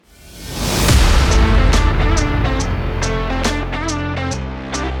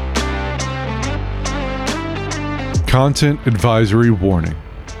Content advisory warning.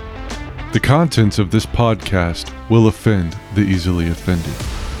 The contents of this podcast will offend the easily offended.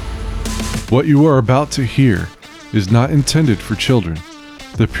 What you are about to hear is not intended for children,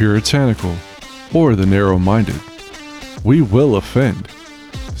 the puritanical, or the narrow-minded. We will offend.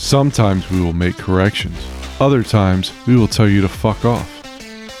 Sometimes we will make corrections. Other times we will tell you to fuck off.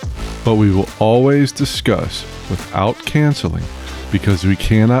 But we will always discuss without canceling, because we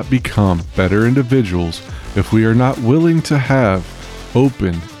cannot become better individuals if we are not willing to have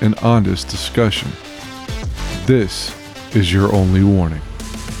open and honest discussion. This is your only warning.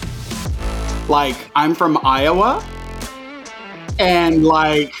 Like, I'm from Iowa, and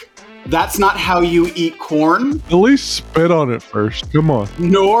that's not how you eat corn. At least spit on it first. Come on.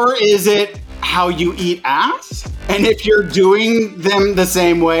 Nor is it how you eat ass. And if you're doing them the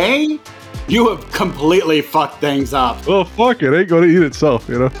same way, you have completely fucked things up. Well, fuck it. Ain't gonna eat itself,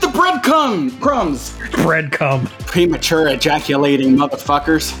 you know? The breadcrumbs. Breadcrumb. Premature ejaculating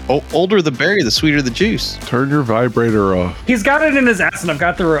motherfuckers. Older the berry, the sweeter the juice. Turn your vibrator off. He's got it in his ass, and I've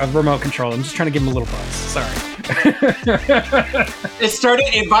got the remote control. I'm just trying to give him a little buzz. Sorry.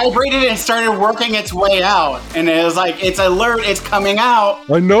 It vibrated and started working its way out. And it was like, it's alert, it's coming out.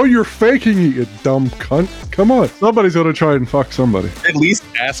 I know you're faking it, you dumb cunt. Come on. Somebody's gonna try and fuck somebody. At least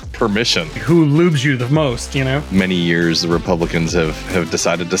ask permission. Who lubes you the most, you know? Many years, the Republicans have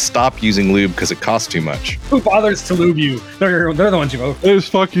decided to stop using lube because it costs too much. Who bothers to lube you? They're the ones you vote. They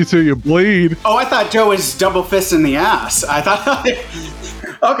just fuck you till you bleed. Oh, I thought Joe was double fist in the ass. I thought...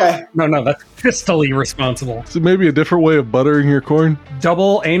 Okay. No, that's fistily responsible. So maybe a different way of buttering your corn?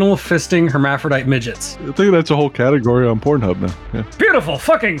 Double anal fisting hermaphrodite midgets. I think that's a whole category on Pornhub now. Yeah. Beautiful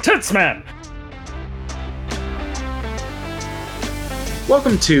fucking tits, man!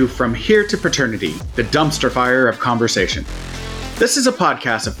 Welcome to From Here to Paternity, the dumpster fire of conversation. This is a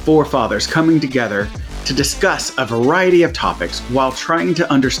podcast of four fathers coming together to discuss a variety of topics while trying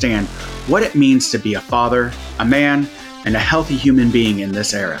to understand what it means to be a father, a man, and a healthy human being in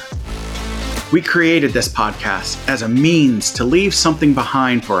this era. We created this podcast as a means to leave something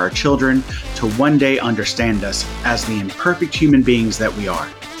behind for our children to one day understand us as the imperfect human beings that we are.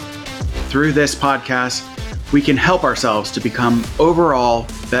 Through this podcast, we can help ourselves to become overall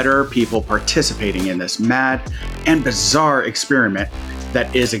better people participating in this mad and bizarre experiment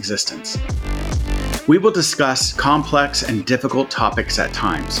that is existence. We will discuss complex and difficult topics at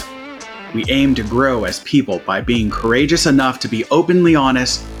times. We aim to grow as people by being courageous enough to be openly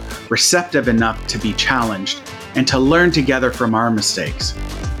honest, receptive enough to be challenged, and to learn together from our mistakes.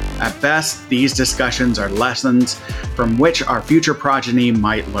 At best, these discussions are lessons from which our future progeny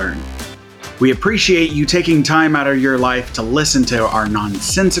might learn. We appreciate you taking time out of your life to listen to our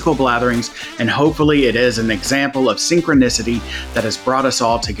nonsensical blatherings, and hopefully it is an example of synchronicity that has brought us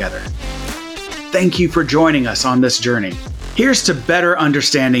all together. Thank you for joining us on this journey. Here's to better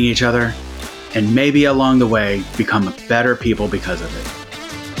understanding each other, and maybe along the way, become better people because of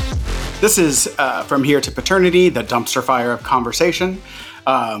it. This is From Here to Paternity, the dumpster fire of conversation.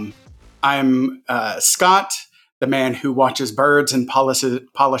 I'm Scott, the man who watches birds and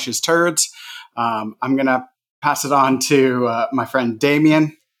polishes turds. I'm going to pass it on to my friend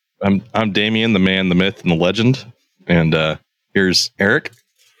Damien. I'm Damien, the man, the myth, and the legend. And here's Eric.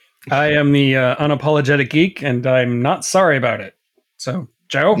 I am the unapologetic geek, and I'm not sorry about it. So,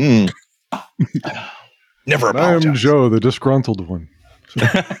 Joe? Never I apologize. am Joe, the disgruntled one.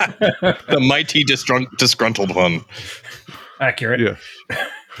 The mighty disgruntled one. Accurate. Yes.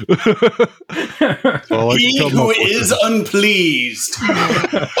 All I He can come who up with. is unpleased.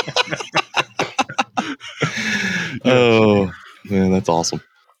 Oh, man, that's awesome.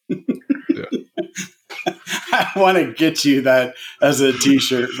 I want to get you that as a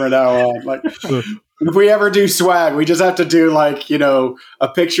t-shirt from now on. Like, if we ever do swag, we just have to do a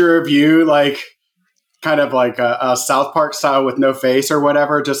picture of you, kind of like a South Park style with no face or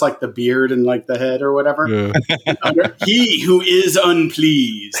whatever, just like the beard and like the head or whatever. Yeah. He who is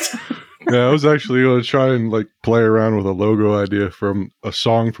unpleased. Yeah, I was actually going to try and play around with a logo idea from a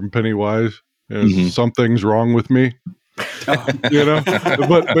song from Pennywise. Something's wrong with me. You know,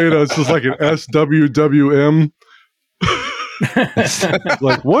 but it's just like an SWWM.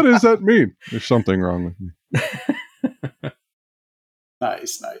 What does that mean? There's something wrong with me.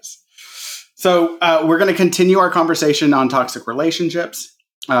 Nice. So we're going to continue our conversation on toxic relationships.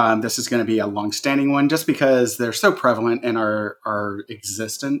 This is going to be a long-standing one just because they're so prevalent in our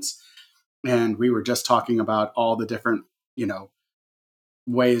existence. And we were just talking about all the different,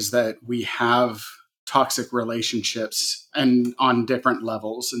 ways that we have toxic relationships and on different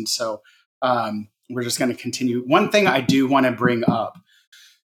levels. And so we're just going to continue. One thing I do want to bring up.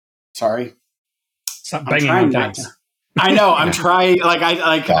 Sorry. Stop banging on things. I know. I'm trying.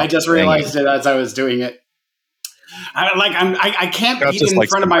 I just realized it as I was doing it. I can't Scott beat it in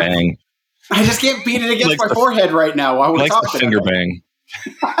front of my. bang. I just can't beat it against my the- forehead right now while we're Likes the talking. finger bang.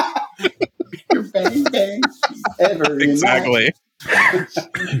 Bang bang. Every Exactly. night.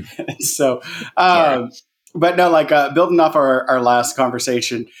 So, but no, building off our last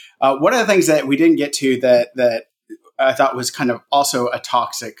conversation, one of the things that we didn't get to that I thought was kind of also a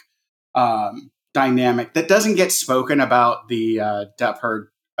toxic dynamic that doesn't get spoken about the Depp Heard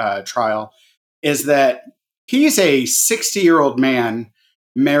trial is that he's a 60-year-old man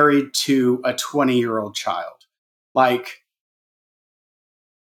married to a 20-year-old child. I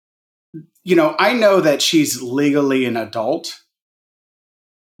know that she's legally an adult,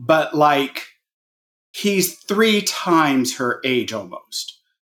 but he's 3 times her age almost.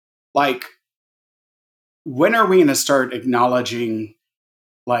 When are we going to start acknowledging,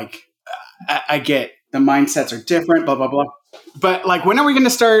 I get the mindsets are different, blah, blah, blah. But when are we going to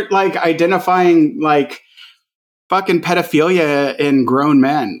start identifying fucking pedophilia in grown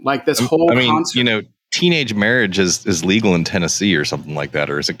men? This whole concept. Teenage marriage is legal in Tennessee or something like that,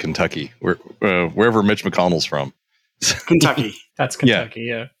 or is it Kentucky? Wherever Mitch McConnell's from. Kentucky. That's Kentucky,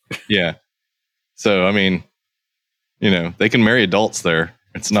 yeah. Yeah. So they can marry adults there.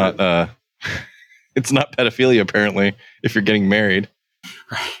 It's not it's not pedophilia apparently if you're getting married.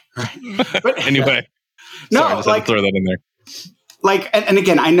 Right. But anyway. No, sorry, I just had to throw that in there. And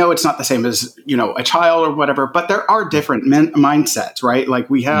again, I know it's not the same as, a child or whatever, but there are different mindsets, right?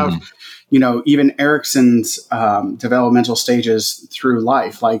 We have, even Erickson's developmental stages through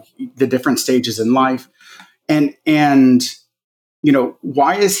life, the different stages in life. And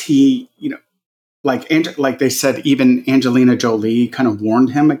why is he, like they said, even Angelina Jolie kind of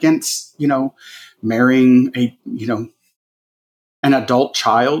warned him against, marrying an adult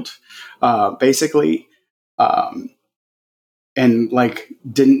child, basically. And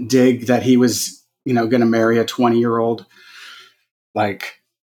didn't dig that he was, going to marry a 20-year-old.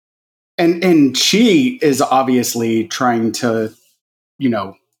 And she is obviously trying to,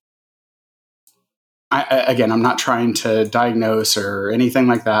 I'm not trying to diagnose or anything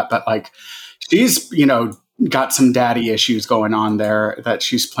like that, but she's, got some daddy issues going on there that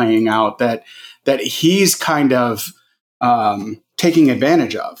she's playing out that he's kind of taking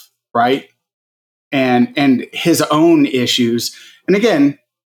advantage of, right? And his own issues. And again,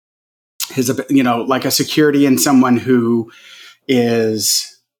 his, a security in someone who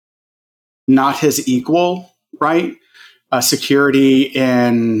is not his equal, right? A security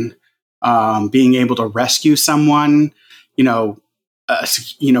in being able to rescue someone, a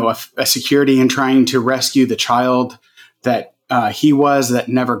security in trying to rescue the child that he was that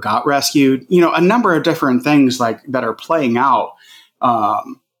never got rescued. A number of different things that are playing out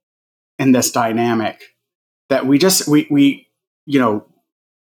in this dynamic that we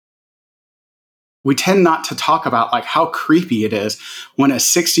tend not to talk about, how creepy it is when a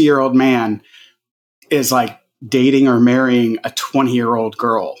 60-year-old man is dating or marrying a 20-year-old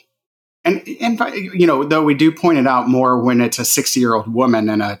girl. And though we do point it out more when it's a 60-year-old woman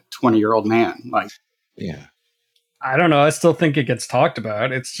and a 20-year-old man, yeah. I don't know. I still think it gets talked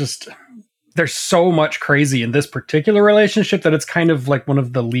about. It's just, there's so much crazy in this particular relationship that it's kind of one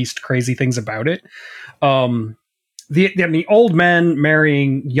of the least crazy things about it. The old men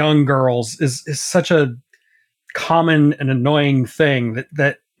marrying young girls is such a common and annoying thing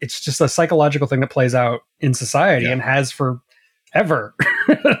that it's just a psychological thing that plays out in society and has forever.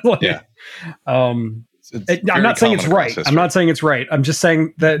 Yeah. I'm not saying it's right. I'm not saying it's right. I'm just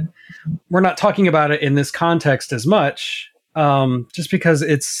saying that we're not talking about it in this context as much, just because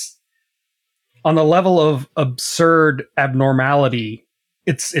it's on the level of absurd abnormality.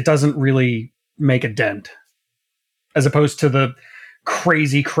 It doesn't really make a dent, as opposed to the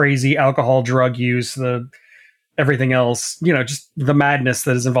crazy alcohol, drug use, the everything else, just the madness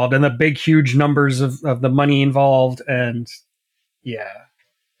that is involved and the big, huge numbers of the money involved. And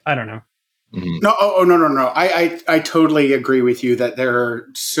I don't know. Mm-hmm. No. I totally agree with you that there are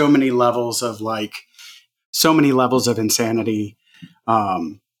so many levels of insanity,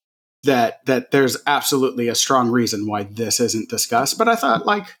 that there's absolutely a strong reason why this isn't discussed. But I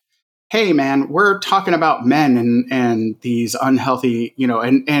thought hey man, we're talking about men and these unhealthy,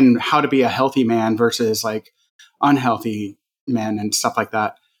 and how to be a healthy man versus unhealthy men and stuff like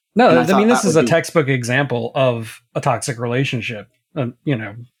that. No, I mean, this is a textbook example of a toxic relationship. A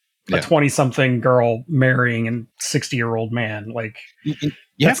 20-something girl marrying a 60-year-old man.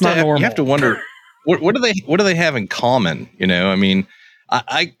 That's not normal. You have to wonder what do they have in common? I mean,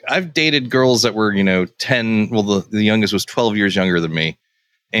 I've dated girls that were 10. Well, the youngest was 12 years younger than me,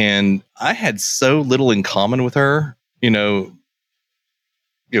 and I had so little in common with her.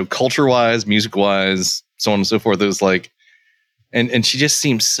 culture wise, music wise, so on and so forth. It was like, and she just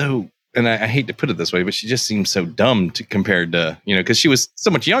seems so, and I hate to put it this way, but she just seems so dumb compared to, because she was so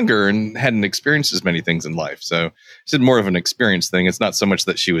much younger and hadn't experienced as many things in life. So it's more of an experience thing. It's not so much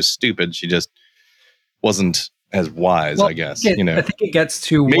that she was stupid. She just wasn't as wise, I guess. I think it gets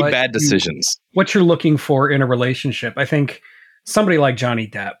to made bad decisions. What you're looking for in a relationship. I think somebody like Johnny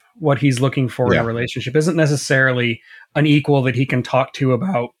Depp, what he's looking for in a relationship isn't necessarily an equal that he can talk to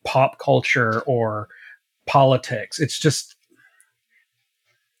about pop culture or politics. It's just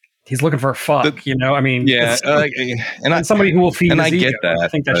he's looking for a fuck, and somebody who will feed his ego. Get that. I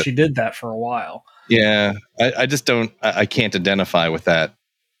think that she did that for a while. Yeah, I just don't. I can't identify with that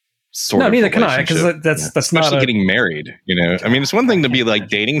sort of. Neither can I, because that's especially not getting married. I mean, it's one thing to be like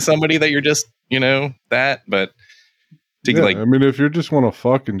dating somebody that you're just that, but if you just want to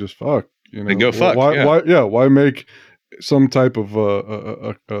fuck and just fuck, then go fuck. Why make some type of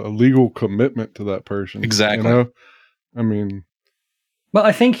a legal commitment to that person? Exactly. Well,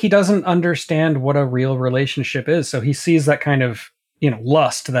 I think he doesn't understand what a real relationship is. So he sees that kind of,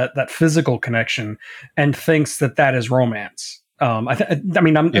 lust, that physical connection, and thinks that is romance. I'm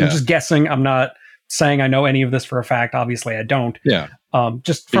just guessing. I'm not saying I know any of this for a fact. Obviously, I don't. Yeah.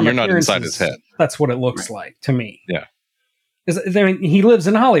 Just from you're not inside his head. That's what it looks like to me. Yeah. He lives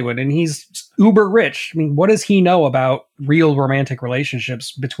in Hollywood and he's uber rich. I mean, what does he know about real romantic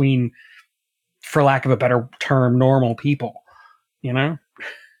relationships between, for lack of a better term, normal people?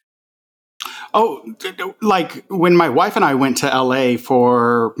 Oh, like when my wife and I went to LA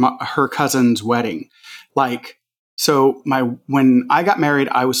for her cousin's wedding, when I got married,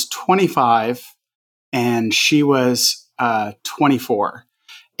 I was 25 and she was 24.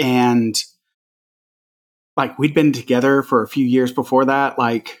 And we'd been together for a few years before that,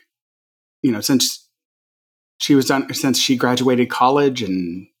 since she graduated college,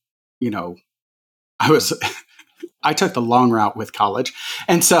 and, I took the long route with college.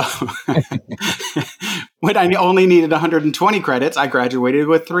 And so when I only needed 120 credits, I graduated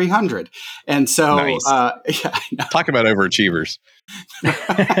with 300. And so, nice. Talk about overachievers.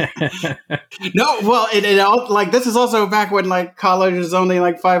 No, well, this is also back when college is only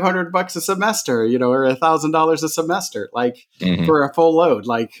 $500 a semester, or $1,000 a semester, for a full load,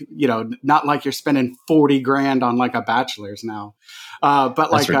 not like you're spending 40 grand on a bachelor's now. But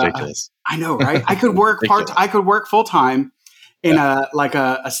that's ridiculous. I know, right? I could work I could work full time in a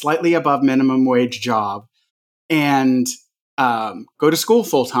slightly above minimum wage job, and go to school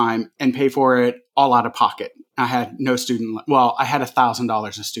full time and pay for it all out of pocket. I had no I had $1,000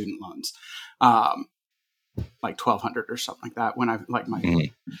 of student loans, $1,200 or something like that when I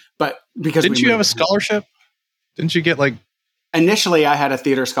but because didn't you have a scholarship? Didn't you get initially I had a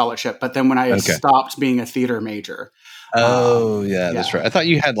theater scholarship, but then when I stopped being a theater major. That's right. I thought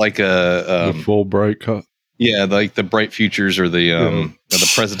you had the Fulbright cut. Yeah, the Bright Futures or the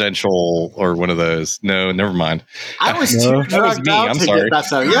presidential or one of those. No, never mind. I was too drugged out to get that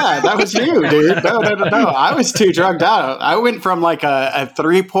stuff. Yeah, that was you, dude. No. I was too drugged out. I went from a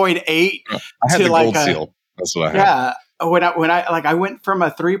 3.8 I had the gold seal. That's what I had. Yeah, when I went from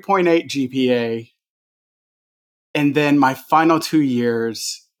a 3.8 GPA, and then my final 2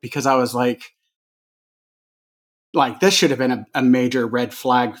 years, because I was this should have been a major red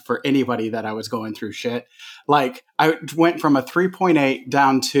flag for anybody that I was going through shit. I went from a 3.8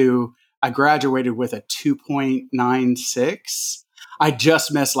 down to, I graduated with a 2.96. I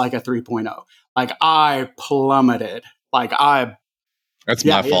just missed a 3.0. I plummeted. That's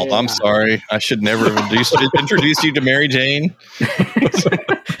my fault. Yeah. I'm sorry. I should never have introduced you to Mary Jane.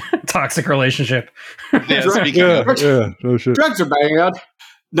 Toxic relationship. Yeah, speaking of. No shit. Drugs are bad.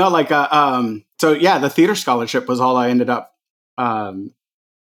 No, so yeah, the theater scholarship was all I ended up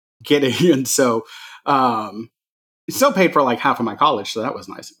getting, and so it still paid for half of my college, so that was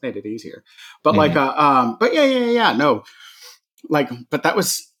nice. It made it easier. But but no, but that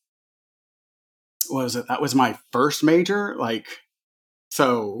was, what was it? That was my first major,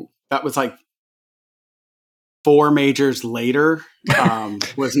 so that was 4 majors later.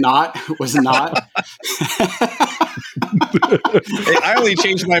 Was not. I only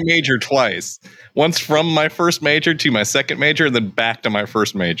changed my major twice. Once from my first major to my second major, and then back to my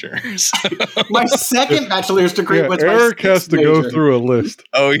first major. My second bachelor's degree was Eric has to go through a list.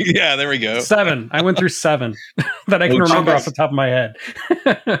 Oh yeah, there we go. 7. I went through 7 that I can remember off the top of my head.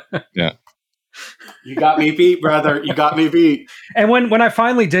 Yeah. You got me beat, brother. You got me beat. And when I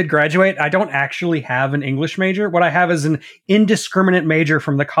finally did graduate, I don't actually have an English major. What I have is an indiscriminate major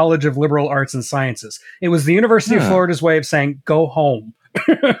from the College of Liberal Arts and Sciences. It was the University of Florida's way of saying, go home.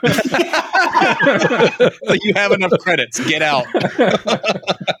 So you have enough credits. Get out.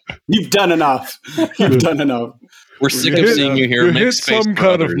 You've done enough. You've done enough. We're sick of seeing you here. You Make hit space some for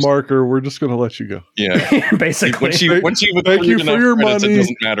kind others. of marker. We're just going to let you go. Yeah, basically. Once you've Thank you for your credits, money. it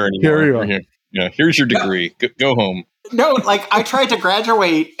doesn't matter anymore. Carry on. Yeah, here's your degree. Go home. No, like I tried to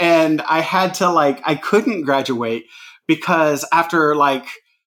graduate and I had to I couldn't graduate because after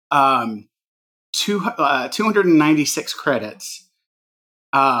 296 credits,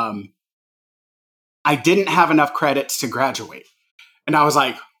 I didn't have enough credits to graduate. And I was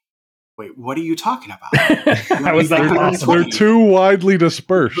like, wait, what are you talking about? How is that possible? They're too widely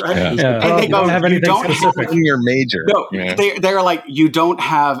dispersed. Right? Yeah. And they don't have anything specific in your major. No, Yeah. they're like, you don't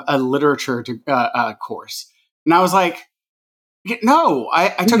have a literature course. And I was like, no,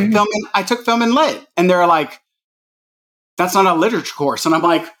 I took film. I took film and lit, and they're like, that's not a literature course. And I'm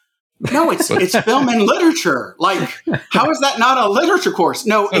like, no, it's film and literature. Like, how is that not a literature course?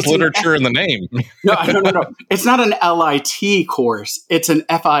 No, it's literature in the name. No. It's not an LIT course. It's an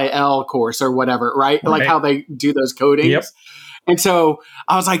FIL course or whatever, right? Like how they do those codings. Yep. And so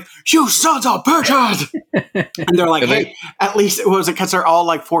I was like, you sons of bitches. And they're like, hey, at least it was because they're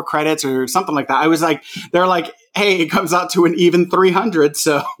all 4 credits or something like that. I was like, they're like, hey, it comes out to an even 300.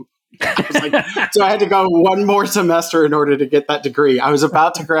 So I was like, so I had to go one more semester in order to get that degree. I was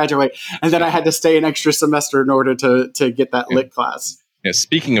about to graduate, and then I had to stay an extra semester in order to get that lit class. Yeah,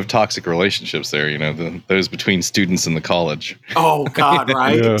 speaking of toxic relationships there, those between students in the college. Oh, God,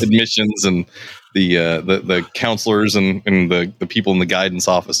 right? Yeah. Admissions and the counselors and the people in the guidance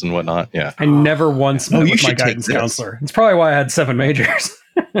office and whatnot. Yeah. I never once met you with my should take guidance this. counselor. It's probably why I had 7 majors.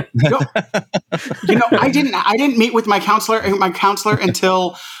 No, I didn't meet with my counselor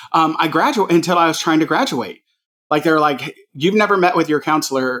until until I was trying to graduate. Like, they're like, you've never met with your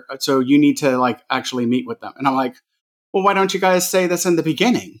counselor, so you need to actually meet with them. And I'm like, well, why don't you guys say this in the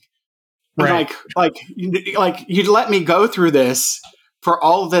beginning? Right. You'd let me go through this for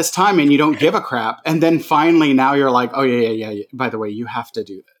all of this time and you don't give a crap. And then finally now you're like, oh yeah. By the way, you have to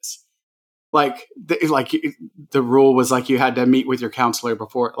do this. The rule was you had to meet with your counselor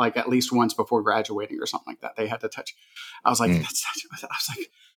before, at least once before graduating or something like that. They had to touch. I was like,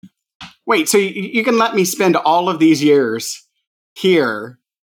 wait, so you can let me spend all of these years here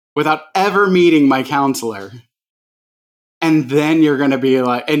without ever meeting my counselor, and then you're going to be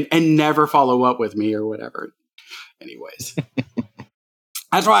and never follow up with me or whatever. Anyways,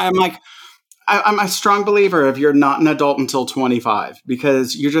 that's why I'm a strong believer of you're not an adult until 25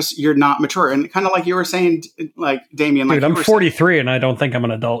 because you're not mature. And kind of like you were saying, Damien, dude, I'm 43 and I don't think I'm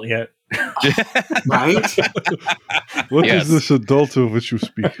an adult yet. Right? What is this adult of which you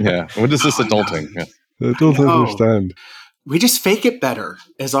speak? Yeah. What is this adulting? Yeah. I don't understand. We just fake it better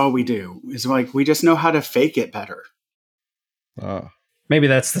is all we do. It's we just know how to fake it better. Maybe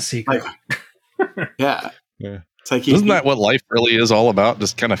that's the secret. Yeah. It's isn't that what life really is all about?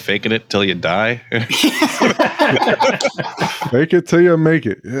 Just kind of faking it till you die? Fake it till you make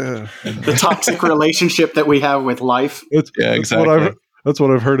it. Yeah. The toxic relationship that we have with life. Exactly. That's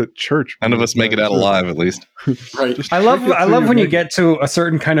what I've heard at church. None of us make it out alive, at least. Right. I love when you get to a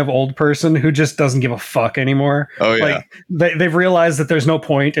certain kind of old person who just doesn't give a fuck anymore. Oh, yeah. They've realized that there's no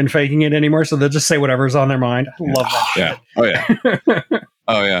point in faking it anymore, so they'll just say whatever's on their mind. I love that shit. Yeah. Oh, yeah.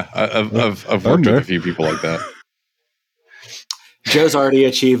 Oh, yeah. I've worked with a few people like that. Joe's already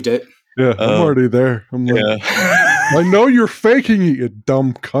achieved it. Yeah, I'm already there. I'm like, I know you're faking it, you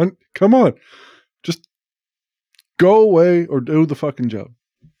dumb cunt. Come on. Just go away or do the fucking job.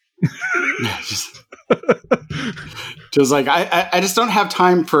 Just I just don't have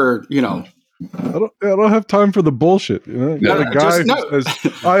time for, I don't have time for the bullshit. The guy says,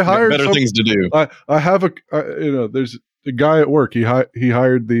 I hired better things to do. I have there's a guy at work. He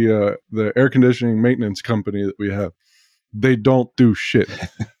hired the air conditioning maintenance company that we have. They don't do shit.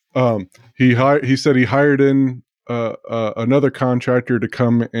 He said he hired in another contractor to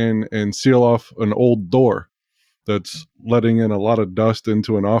come in and seal off an old door that's letting in a lot of dust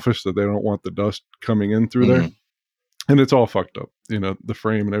into an office that they don't want the dust coming in through there. And it's all fucked up, the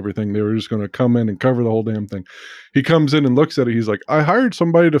frame and everything. They were just going to come in and cover the whole damn thing. He comes in and looks at it. He's like, I hired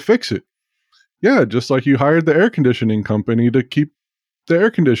somebody to fix it. Yeah, just like you hired the air conditioning company to keep the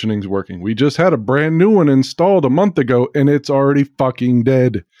air conditioning's working. We just had a brand new one installed a month ago and it's already fucking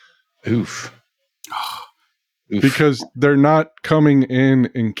dead. Oof. Because they're not coming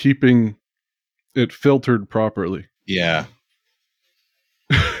in and keeping it filtered properly. Yeah.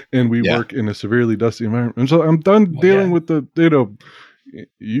 And we work in a severely dusty environment. And so I'm done dealing with the,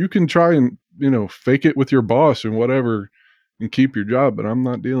 you can try and, fake it with your boss and whatever and keep your job, but I'm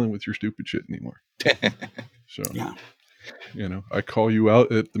not dealing with your stupid shit anymore. So, yeah. I call you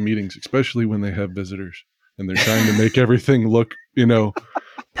out at the meetings, especially when they have visitors and they're trying to make everything look,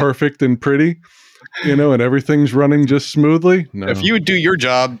 perfect and pretty, and everything's running just smoothly. No. If you would do your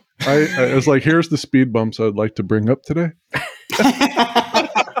job. I was like, here's the speed bumps I'd like to bring up today.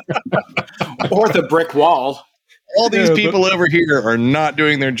 Or the brick wall. All these people over here are not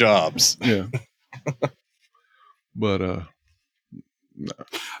doing their jobs. Yeah. But no.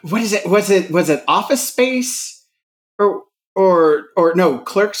 What is it? Was it Office Space or no,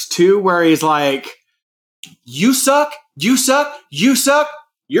 Clerks 2, where he's like, you suck,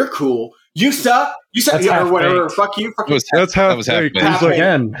 you're cool. You suck, or whatever. Fuck you. That's half-baked. He's like,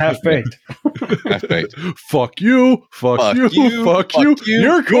 again, half-baked. Half-baked. Fuck you. You're cool.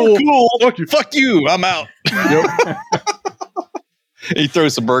 Fuck you. I'm out. Yep. He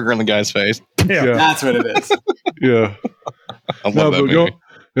throws the burger in the guy's face. Yeah. That's what it is. Yeah. I love that movie.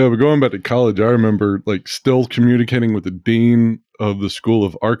 But going back to college, I remember still communicating with the dean of the School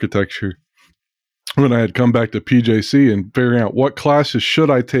of Architecture when I had come back to PJC and figuring out what classes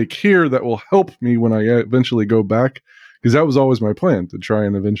should I take here that will help me when I eventually go back, because that was always my plan, to try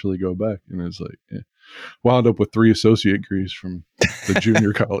and eventually go back. And it's wound up with 3 associate degrees from the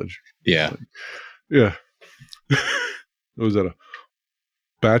junior college. Yeah. Yeah. It was at a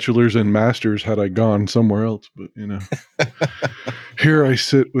bachelor's and master's had I gone somewhere else, but here I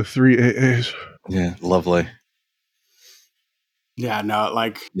sit with 3 AAs. Yeah, lovely. Yeah, no,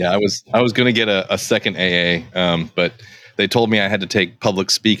 I was going to get a second AA, but they told me I had to take public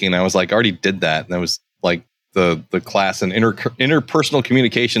speaking. I was like, I already did that. And that was like the class in interpersonal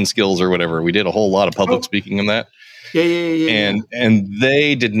communication skills or whatever. We did a whole lot of public speaking in that. Yeah. And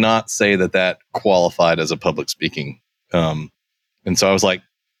they did not say that qualified as a public speaking. And so I was like,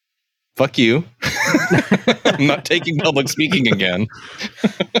 fuck you. I'm not taking public speaking again.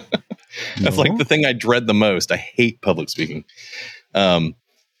 That's like the thing I dread the most. I hate public speaking. No,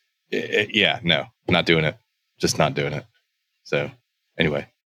 not doing it. Just not doing it. So anyway.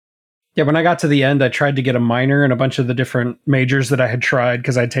 Yeah, when I got to the end, I tried to get a minor in a bunch of the different majors that I had tried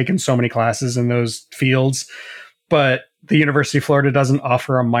because I'd taken so many classes in those fields. But the University of Florida doesn't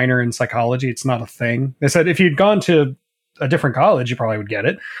offer a minor in psychology. It's not a thing. They said if you'd gone to a different college, you probably would get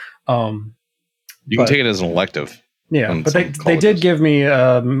it. You can take it as an elective. Yeah, but they did give me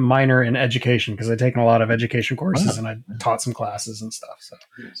a minor in education because I'd taken a lot of education courses and I taught some classes and stuff. So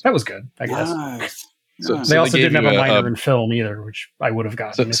that was good, I guess. Nice. So they also didn't have a minor in film either, which I would have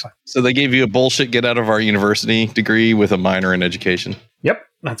gotten. So they gave you a bullshit get out of our university degree with a minor in education. Yep,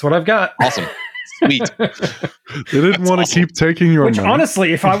 that's what I've got. Awesome. Sweet. They didn't want to keep taking your money. Which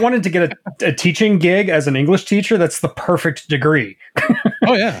honestly, if I wanted to get a teaching gig as an English teacher, that's the perfect degree.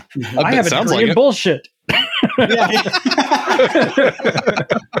 Oh yeah. I have a degree in bullshit.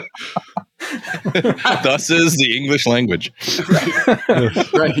 Thus is the English language.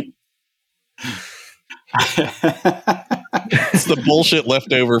 Right. It's the bullshit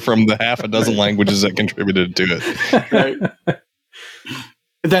left over from the half a dozen languages that contributed to it. Right.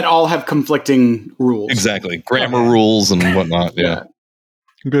 That all have conflicting rules. Exactly. Grammar rules and whatnot. Yeah.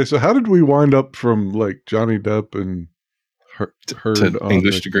 Okay, so how did we wind up from Johnny Depp and Heard to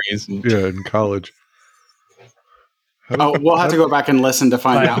English degrees? In college. We'll have to go back and listen to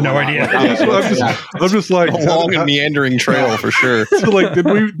find out. No idea. I'm just like a long and meandering trail for sure. So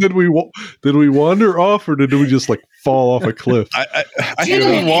did we wander off, or did we just fall off a cliff? I think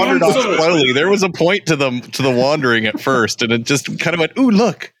we wandered off slowly. There was a point to the wandering at first, and it just kind of went, "Ooh,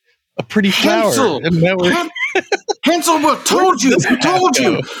 look, a pretty flower." Hansel, and now Hansel, told you.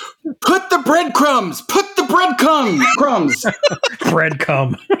 Put the breadcrumbs. Crumbs.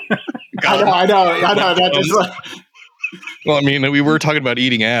 Breadcrumb. I know. That just well, I mean, we were talking about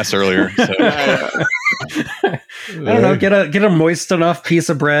eating ass earlier. So. I don't know. Get a moist enough piece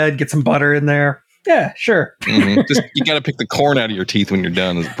of bread. Get some butter in there. Yeah, sure. Mm-hmm. Just you got to pick the corn out of your teeth when you're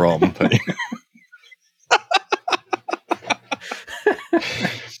done is the problem.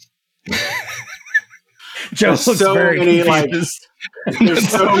 Joe looks so very many confused. there's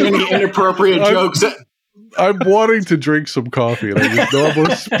so many inappropriate jokes. I'm wanting to drink some coffee, and I just know I'm going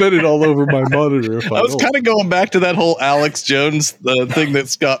to spit it all over my monitor. If I was kind of going back to that whole Alex Jones thing that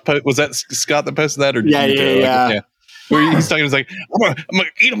Scott was that Scott that posted that or yeah. Where he's talking, he's like, I'm gonna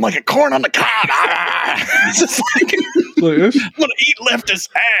eat him like a corn on the cob. It's just like, I'm gonna eat leftist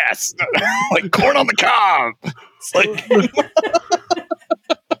ass like corn on the cob. It's like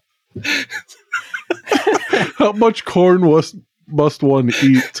how much corn must one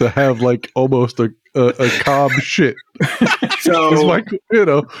eat to have almost a cob shit? So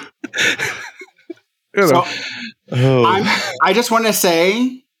I just want to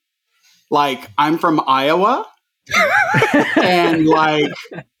say, I'm from Iowa, And like,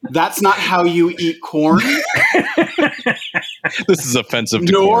 that's not how you eat corn. This is offensive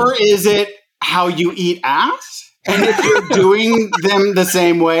to Nor corn. is it how you eat ass. And if you're doing them the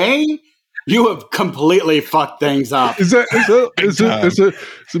same way, you have completely fucked things up. Is it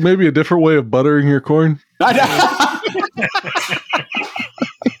maybe a different way of buttering your corn?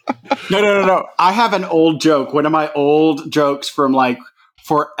 No. I have an old joke. One of my old jokes from like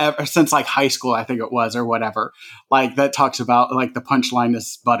forever, since like high school, I think it was, or whatever. Like that talks about like the punchline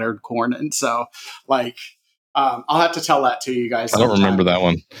is buttered corn. And so like, I'll have to tell that to you guys. I don't remember that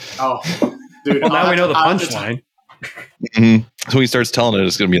one. Oh, dude. Well, now we know the punchline. Mm-hmm. So when he starts telling it,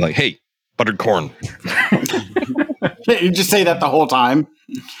 it's going to be like, hey, buttered corn. You just say that the whole time.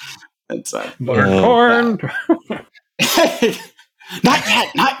 It's buttered corn.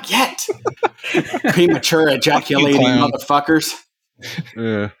 Not yet. Premature ejaculating motherfuckers.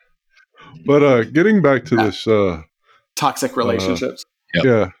 Yeah. But getting back to this toxic relationships.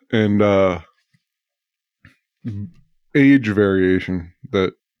 Yeah, and age variation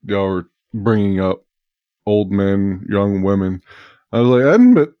that y'all were bringing up, old men, young women. I was like,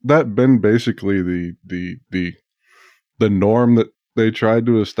 hadn't that been basically the norm that they tried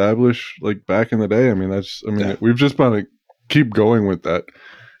to establish like back in the day? I mean, we've just got to keep going with that.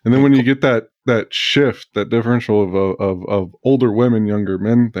 And then when you get that shift, that differential of older women, younger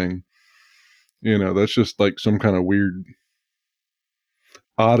men thing, you know, that's just like some kind of weird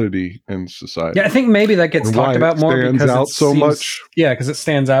oddity in society. Yeah, I think maybe that gets talked about more because it stands out so much. Yeah, because it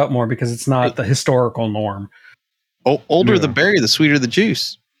stands out more because it's not the historical norm. Older the berry, the sweeter the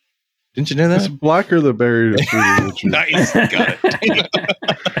juice. Didn't you know that? It's blacker the berry, the sweeter the juice. Nice, got it.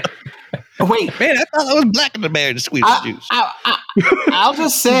 Oh, wait, man, I thought that was blacker the berry, the sweeter the juice. I'll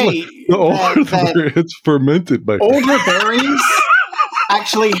just say the older the berry, it's fermented by older berries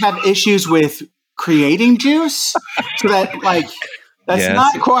actually have issues with creating juice, so that like that's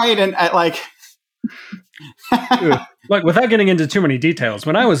not quite like. Yeah. Look, without getting into too many details,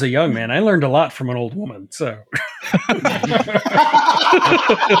 when I was a young man, I learned a lot from an old woman. So,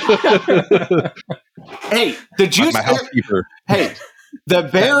 hey, the juice. My housekeeper. Hey, the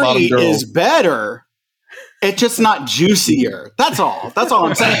berry is better. It's just not juicier. That's all. That's all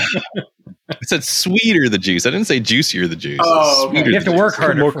I'm saying. I said sweeter the juice. I didn't say juicier the juice. Oh, okay. You have to work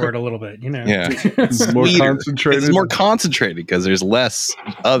harder for it a little bit, you know. Yeah, it's more concentrated. It's more concentrated because there's less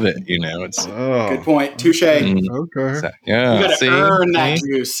of it. You know, it's good point. Touche. Okay. So, yeah, you got to earn that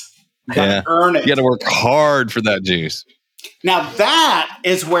juice. You got to earn it. You got to work hard for that juice. Now that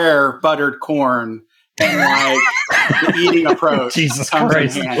is where buttered corn and like the eating approach. Jesus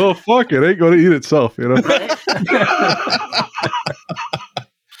Christ! Well, fuck it, ain't going to eat itself, you know. Right?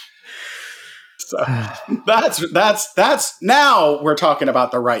 So that's now we're talking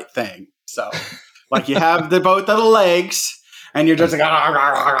about the right thing. So like you have both of the legs and you're just like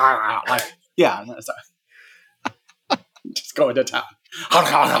yeah, just going to town.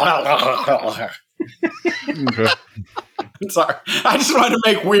 Okay. I'm sorry. I just wanted to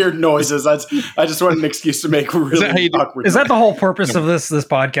make weird noises. I just wanted an excuse to make really awkward. Is that the whole purpose of this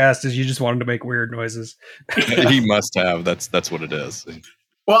podcast? Is you just wanted to make weird noises? He must have. That's what it is.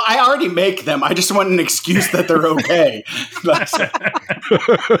 Well, I already make them. I just want an excuse that they're okay.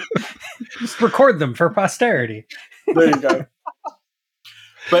 Just record them for posterity. There you go.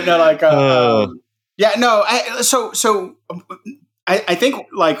 But no, like, yeah, no. I think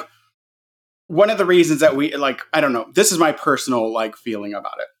like one of the reasons that we like, I don't know. This is my personal like feeling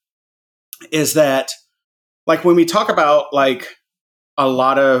about it. Is that like when we talk about like a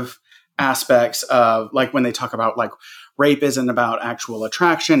lot of aspects of like when they talk about like rape isn't about actual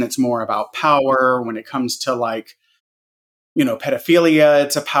attraction, it's more about power. When it comes to like, you know, pedophilia,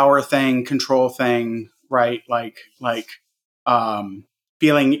 it's a power thing, control thing, right? Like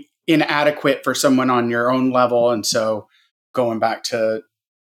feeling inadequate for someone on your own level. And so going back to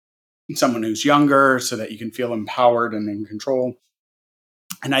someone who's younger so that you can feel empowered and in control.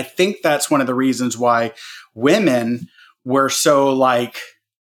 And I think that's one of the reasons why women were so like,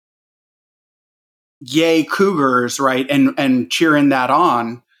 yay cougars, right? And cheering that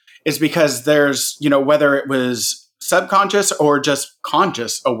on is because there's, you know, whether it was subconscious or just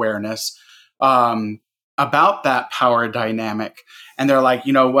conscious awareness about that power dynamic. And they're like,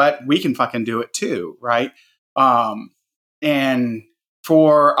 you know what? We can fucking do it too, right? And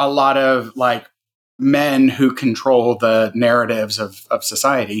for a lot of like men who control the narratives of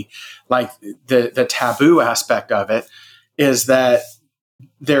society, like the taboo aspect of it is that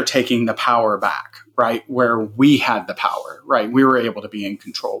they're taking the power back, right? Where we had the power, right? We were able to be in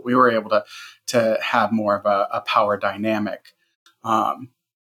control. We were able to have more of a power dynamic. But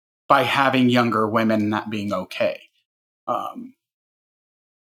by having younger women not being okay. And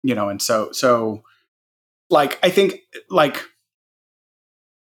so like, I think like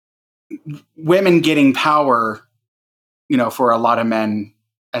women getting power, for a lot of men,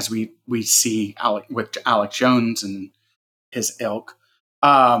 as we see with Alex Jones and his ilk,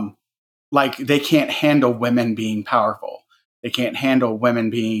 like they can't handle women being powerful. They can't handle women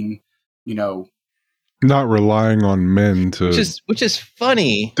being, not relying on men to, which is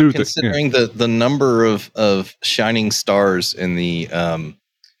funny considering the number of shining stars in the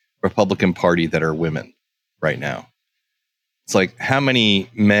Republican Party that are women right now. It's like, how many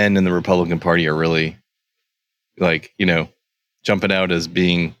men in the Republican Party are really like, jumping out as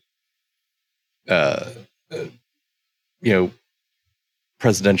being,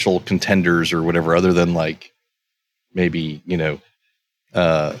 presidential contenders or whatever, other than like maybe,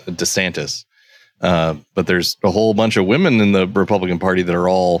 DeSantis. But there's a whole bunch of women in the Republican Party that are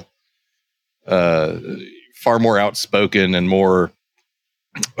all far more outspoken and more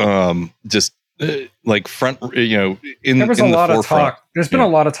like front, there was a lot of talk. There's been a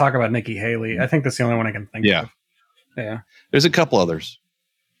lot of talk about Nikki Haley. I think that's the only one I can think of. Yeah. There's a couple others.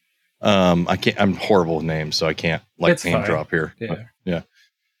 I'm horrible with names, so I can't name drop here. Yeah.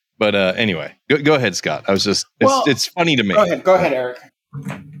 But anyway, go ahead, Scott. It's funny to me. Go ahead, Eric.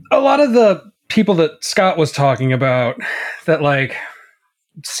 A lot of the people that Scott was talking about that like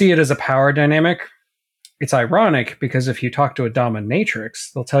see it as a power dynamic, it's ironic because if you talk to a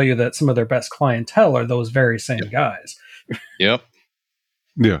dominatrix, they'll tell you that some of their best clientele are those very same guys. Yep.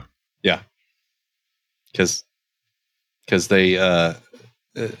 Yeah. Yeah. Because they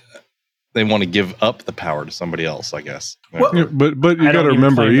want to give up the power to somebody else, I guess. Well, yeah, but you got to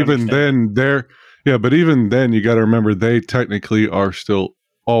remember, even then, even then, you got to remember they technically are still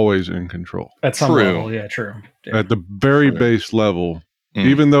always in control. At some level, yeah, true. Yeah. At the very base level,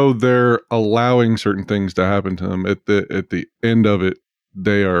 even though they're allowing certain things to happen to them, at the end of it,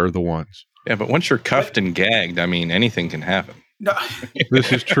 they are the ones. Yeah, but once you're cuffed and gagged, I mean, anything can happen. No.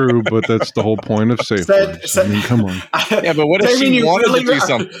 This is true, but that's the whole point of safe words. I mean, come on. Yeah, but what if she wanted to do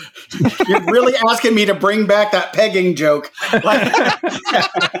something? You're really asking me to bring back that pegging joke. Like,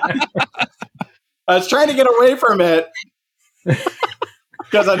 I was trying to get away from it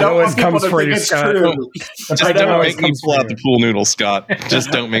because I don't want people to think it's true. Just don't make me pull out the pool noodle, Scott. Just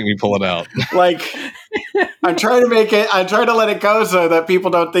don't make me pull it out. Like, I'm trying to let it go so that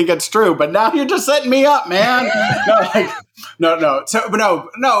people don't think it's true. But now you're just setting me up, man. No. So,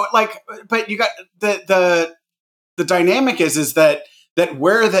 but you got the dynamic is that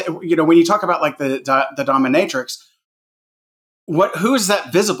where when you talk about like the dominatrix, who is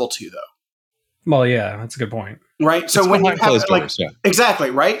that visible to though? Well, yeah, that's a good point. Right. So when you have doors,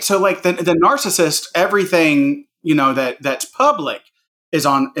 exactly right. So like the narcissist, everything that's public is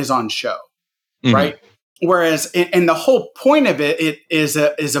on show, right? Whereas and the whole point of it is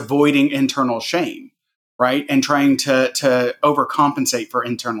avoiding internal shame, right? And trying to overcompensate for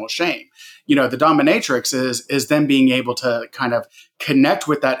internal shame. The dominatrix is them being able to kind of connect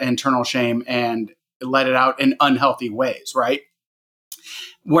with that internal shame and let it out in unhealthy ways, right?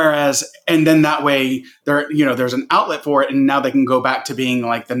 Whereas, and then that way there's an outlet for it. And now they can go back to being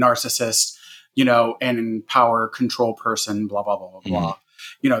like the narcissist, and power control person, blah, blah, blah, blah, blah.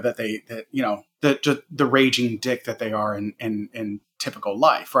 The raging dick that they are in typical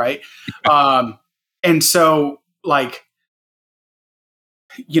life. Right. And so like,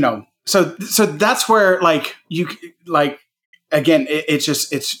 so that's where like you like, again,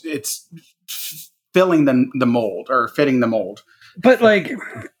 it's filling the mold or fitting the mold. But like,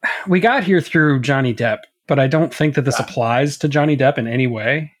 we got here through Johnny Depp, but I don't think that this applies to Johnny Depp in any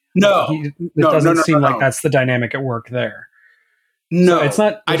way. No, it doesn't seem like that's the dynamic at work there. No, so it's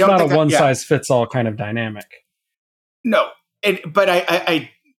not. It's not a one size fits all kind of dynamic. No, but I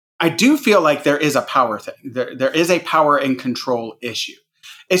do feel like there is a power thing. There is a power and control issue.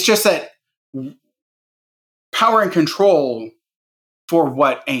 It's just that power and control for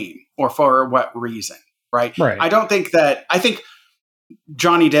what aim or for what reason, right? Right. I think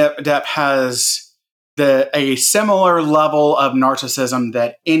Johnny Depp has a similar level of narcissism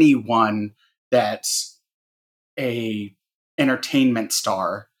that anyone that's a entertainment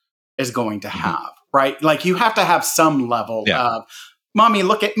star is going to have, right? Like you have to have some level of "mommy,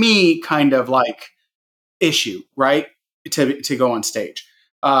 look at me" kind of like issue, right? To go on stage.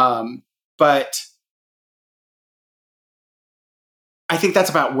 But I think that's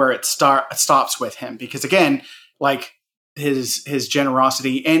about where it stops with him, because again, like his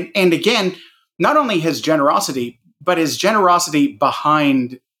generosity and again, not only his generosity, but his generosity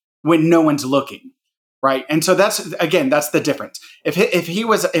behind when no one's looking, right? And so that's the difference.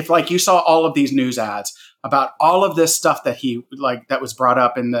 If like you saw all of these news ads about all of this stuff that that was brought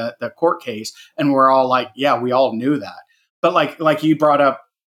up in the court case, and we're all like, yeah, we all knew that. But like you brought up,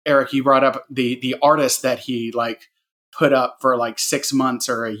 Eric, you brought up the artist that he like put up for like 6 months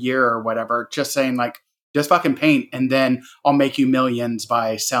or a year or whatever, just saying like, just fucking paint, and then I'll make you millions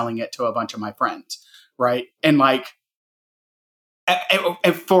by selling it to a bunch of my friends, right? And like,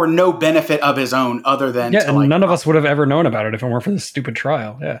 for no benefit of his own, other than and none of us would have ever known about it if it weren't for this stupid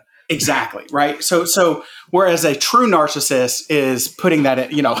trial. Yeah, exactly, right. So whereas a true narcissist is putting that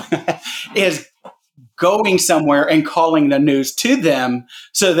in, is going somewhere and calling the news to them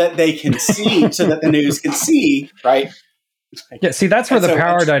so that they can see, so that the news can see, right? Yeah, see, that's where the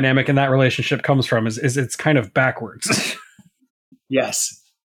power dynamic in that relationship comes from. Is it's kind of backwards. Yes.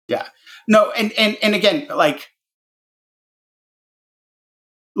 Yeah. No, and again, like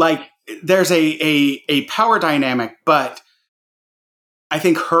there's a power dynamic, but I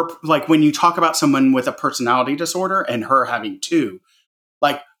think her, like when you talk about someone with a personality disorder and her having two,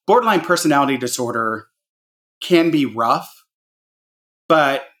 like borderline personality disorder can be rough,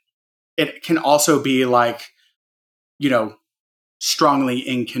 but it can also be like, strongly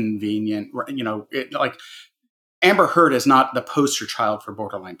inconvenient. Like Amber Heard is not the poster child for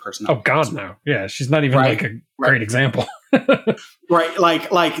borderline personality. Oh God, no. Yeah, she's not even like a great example. Right.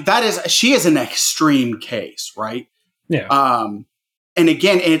 Like that is, she is an extreme case, right? Yeah. And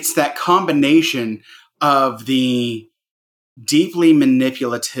again, it's that combination of the deeply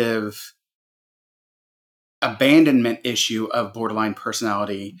manipulative abandonment issue of borderline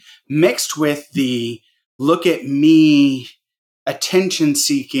personality mixed with the look at me attention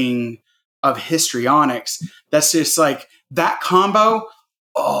seeking of histrionics. That's just like that combo.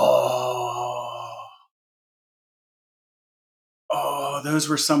 Oh, those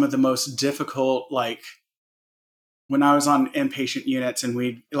were some of the most difficult, like when I was on inpatient units and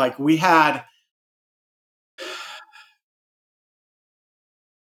we had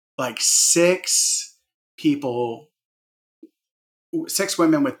like 6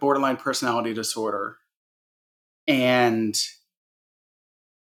 women with borderline personality disorder. And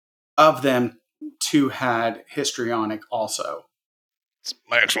of them, 2 had histrionic also. It's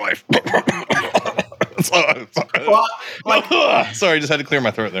my ex-wife. Well, sorry, just had to clear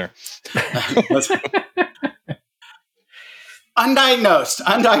my throat there.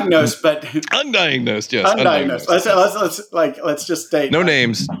 Undiagnosed, but undiagnosed, yes. Undiagnosed. Let's just state no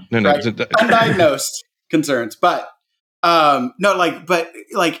names. Undiagnosed concerns, but and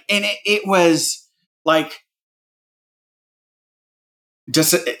it was like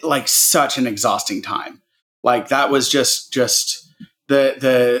just like such an exhausting time. Like that was just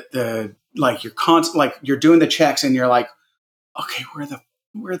the like you're like you're doing the checks and you're like, okay,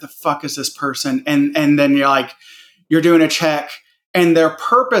 where the fuck is this person? And then you're like, you're doing a check and they're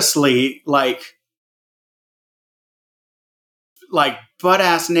purposely like butt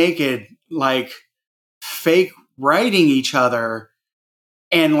ass naked, like fake writing each other,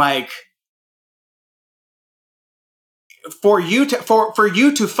 and like for you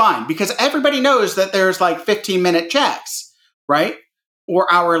to find, because everybody knows that there's like 15-minute checks, right?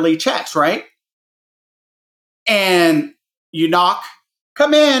 Or hourly checks, right? And you knock,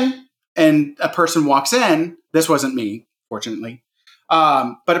 come in, and a person walks in. This wasn't me, fortunately.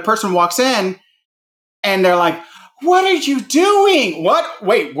 But a person walks in and they're like, what are you doing? What?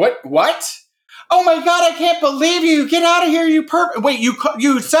 Wait, what? Oh my God, I can't believe you. Get out of here, you wait,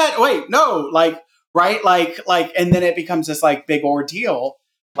 you said, wait, no, like, right? Like, and then it becomes this like big ordeal.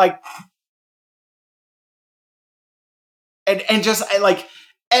 Like, and just like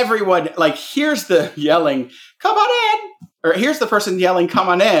everyone, like, here's the yelling, come on in. Or here's the person yelling, come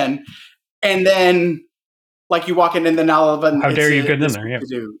on in. And then like you walk in and then all of a sudden, how dare you get in there? Yeah.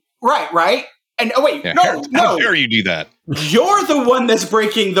 Right. And wait, yeah, no. How dare you do that? You're the one that's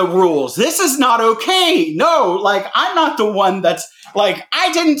breaking the rules. This is not okay. No, like I'm not the one that's like,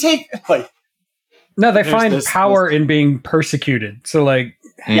 I didn't take like. No, they find power in being persecuted. So like,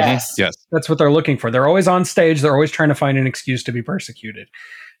 yes, that's what they're looking for. They're always on stage. They're always trying to find an excuse to be persecuted,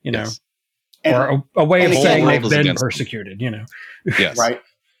 you know, or a way of saying they've been persecuted, you know. Yes. Right.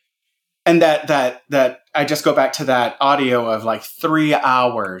 And that I just go back to that audio of like 3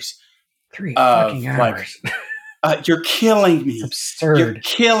 hours. 3 fucking hours. Like, you're killing me. It's absurd. You're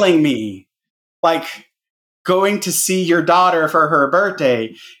killing me. Like going to see your daughter for her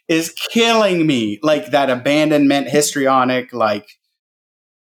birthday is killing me. Like that abandonment, histrionic, like.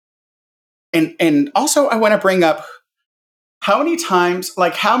 And also I want to bring up how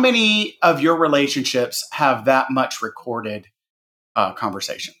many of your relationships have that much recorded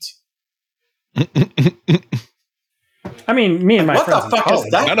conversations? I mean, me and my what friends. What the fuck is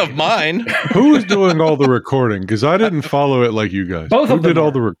that? None of mine. Who's doing all the recording? Because I didn't follow it like you guys. Both Who of them did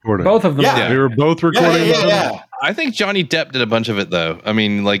all the recording? Both of them. Yeah. They were both recording. Yeah. I think Johnny Depp did a bunch of it, though. I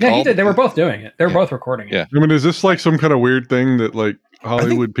mean, like, he did. They were both doing it. They were both recording it. Yeah. I mean, is this like some kind of weird thing that like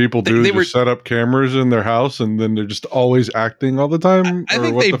Hollywood people do? They set up cameras in their house and then they're just always acting all the time? I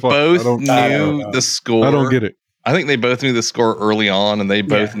think they both knew the score. I don't get it. I think they both knew the score early on, and they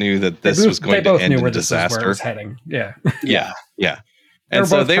both knew that this was going to end in disaster. Where it was heading. Yeah. And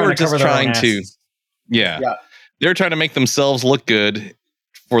so they were just trying to, they're trying to make themselves look good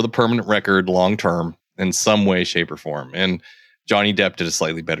for the permanent record long term in some way, shape, or form. And Johnny Depp did a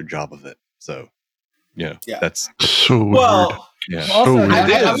slightly better job of it. So, that's so weird. Yeah. Also,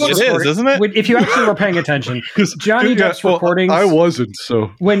 it is, isn't it? If you actually were paying attention, Johnny Depp's recordings. I wasn't.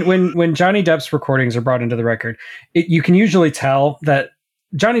 So when Johnny Depp's recordings are brought into the record, you can usually tell that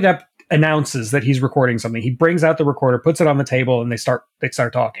Johnny Depp announces that he's recording something. He brings out the recorder, puts it on the table, and they start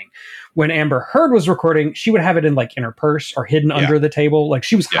talking. When Amber Heard was recording, she would have it in her purse or hidden under the table. Like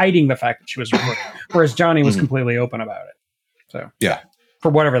she was hiding the fact that she was recording, whereas Johnny was completely open about it. So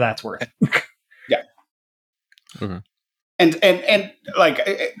for whatever that's worth. Okay. And like,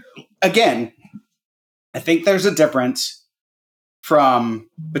 again, I think there's a difference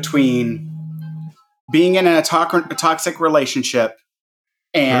between being in a toxic relationship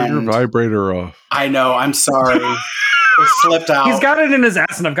and turn your vibrator off. I know. I'm sorry. It slipped out. He's got it in his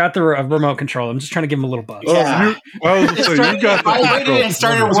ass, and I've got the remote control. I'm just trying to give him a little buzz. Yeah. I was say, you got the control. And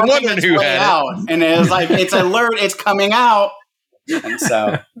started working its way out, and it was like it's alert. It's coming out. And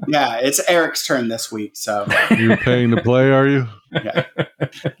so, it's Eric's turn this week. So you're paying to play, are you? Yeah.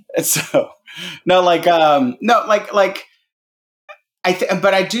 So, but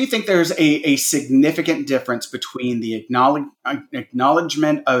I do think there's a significant difference between the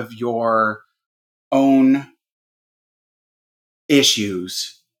acknowledgement of your own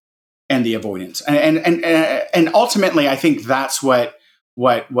issues and the avoidance, and ultimately, I think that's what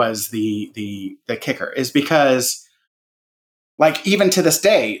was the kicker, is because. Like even to this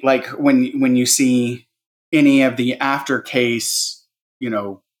day, like when you see any of the after case,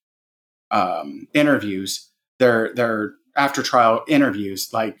 interviews, their after trial interviews,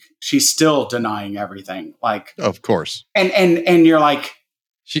 like she's still denying everything. Like, of course, and you're like,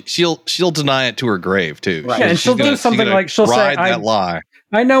 she'll deny it to her grave too. Right. Yeah, and she'll do something like she'll say, that lie.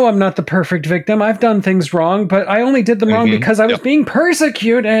 I know I'm not the perfect victim. I've done things wrong, but I only did them wrong because I was being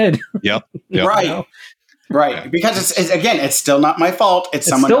persecuted. Yep. Right. Right, because it's still not my fault. It's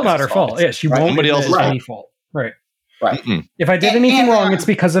someone still not her fault. Yeah, she won't somebody else's any fault. Right. Mm-mm. If I did anything wrong, it's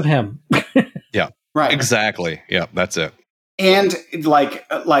because of him. Yeah. Right. Exactly. Yeah, that's it. And like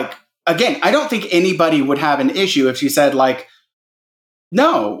again, I don't think anybody would have an issue if she said like,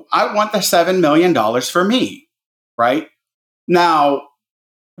 "No, I want the $7 million for me." Right now,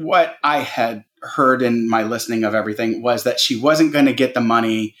 what I had heard in my listening of everything was that she wasn't going to get the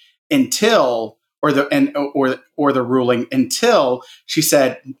money until. Or the ruling until she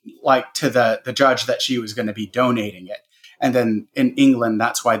said like to the judge that she was going to be donating it, and then in England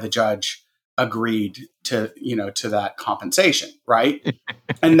that's why the judge agreed to that compensation, right?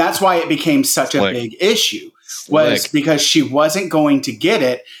 And that's why it became such a big issue was because she wasn't going to get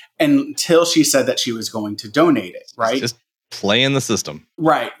it until she said that she was going to donate it, right? Just playing the system,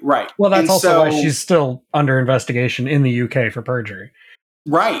 right. Well, that's also why she's still under investigation in the UK for perjury,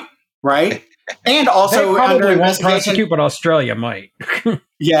 right. And also they probably under won't prosecute, but Australia might.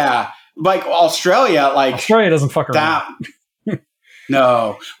 Yeah, like Australia doesn't fuck around.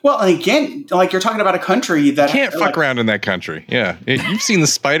 No. Well, and again, like you're talking about a country that you can't fuck around in that country. Yeah, you've seen the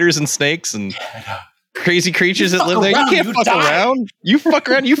spiders and snakes and crazy creatures that live there. You can't fuck around. You fuck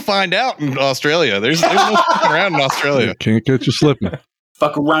around, you find out in Australia. There's no fucking around in Australia. You can't catch you slipping.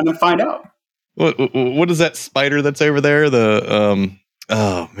 Fuck around and find out. What is that spider that's over there? The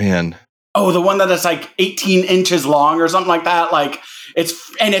oh man. Oh, the one that is like 18 inches long or something like that. Like it's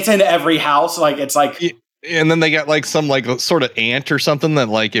in every house. Like it's like, and then they got like some like sort of ant or something that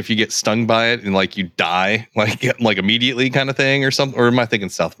like if you get stung by it and like you die like immediately kind of thing or something. Or am I thinking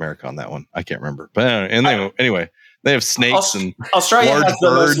South America on that one? I can't remember. But anyway, they have snakes and Australia has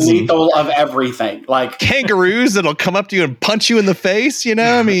the most lethal of everything. Like kangaroos that'll come up to you and punch you in the face.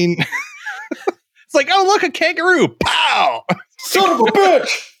 I mean, it's like, oh look, a kangaroo! Pow! Son of a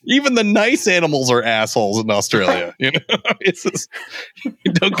bitch! Even the nice animals are assholes in Australia. It's just,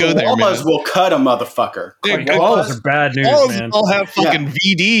 don't go there, man. Koalas will cut a motherfucker. Koalas are bad news, man. All have fucking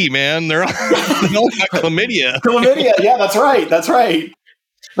VD, man. They all got chlamydia. Chlamydia, yeah, that's right.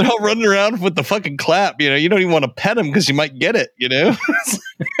 They're all running around with the fucking clap. You don't even want to pet them because you might get it.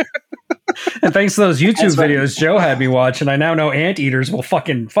 And thanks to those YouTube videos Joe had me watch, and I now know anteaters will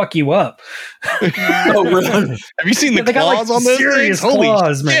fucking fuck you up. Oh, really? Have you seen the they claws got, on those serious things?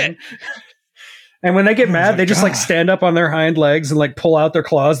 claws, Holy man. And when they get mad, they just like stand up on their hind legs and like pull out their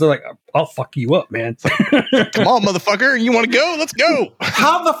claws. They're like, "I'll fuck you up, man." Come on, motherfucker! You want to go? Let's go.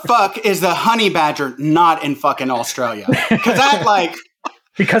 How the fuck is the honey badger not in fucking Australia? Because that like.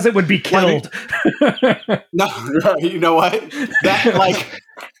 Because it would be killed. No, you know what? That like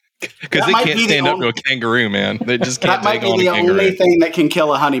because they can't stand up to a kangaroo, man. They just can't take on a kangaroo. That might be the only thing that can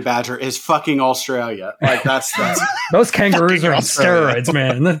kill a honey badger is fucking Australia. Like that's those kangaroos are on steroids,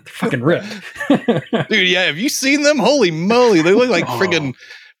 man. They're fucking ripped. Dude, yeah. Have you seen them? Holy moly, they look like friggin'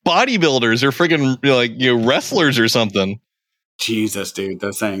 bodybuilders or friggin' like wrestlers or something. Jesus, dude,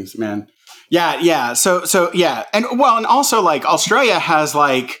 those things, man. Yeah. So yeah, and also like Australia has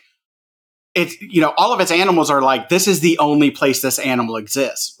like. It's all of its animals are like this is the only place this animal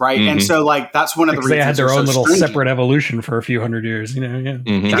exists, right? Mm-hmm. And so like that's one of the reasons they had their own little separate evolution for a few hundred years,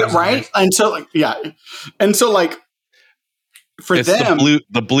 Mm-hmm. Right? And so like for it's them,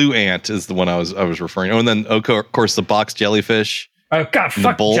 the blue ant is the one I was referring to, and then of course the box jellyfish. Oh God,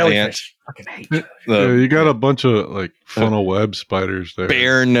 fuck bull jellyfish! Ant. Fucking hate you got a bunch of like funnel web spiders there.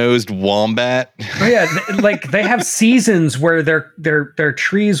 Bare-nosed wombat. Oh yeah, like they have seasons where their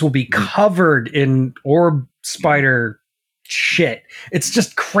trees will be covered in orb spider shit. It's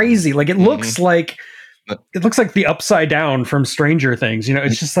just crazy. Like it looks like the Upside Down from Stranger Things.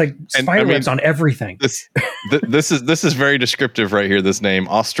 It's just like spider webs on everything. This is very descriptive right here. This name,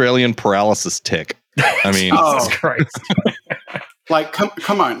 Australian paralysis tick. I mean, Jesus Christ. Like,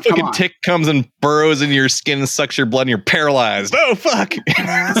 come on. Tick comes and burrows into your skin and sucks your blood and you're paralyzed. Oh, fuck.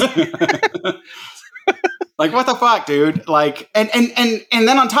 Like, what the fuck, dude? Like, and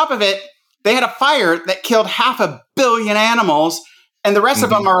then on top of it, they had a fire that killed 500 million animals. And the rest of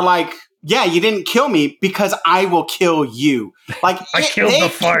them are like, yeah, you didn't kill me because I will kill you. Like, I killed the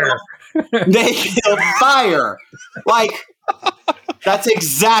fire. They killed fire. Like, that's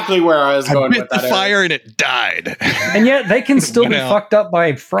exactly where I was going with that. The fire and it died. And yet they can still be fucked up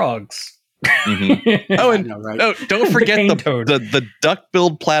by frogs. Mm-hmm. Oh, and don't forget the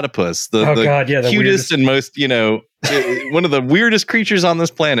duck-billed platypus, the cutest and most, one of the weirdest creatures on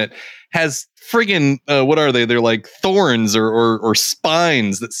this planet, has friggin' what are they? They're like thorns or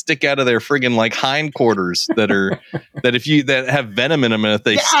spines that stick out of their friggin' like hindquarters that have venom in them, and if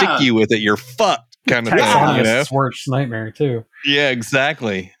they stick you with it, you're fucked. Kind of thing, worst nightmare too. Yeah,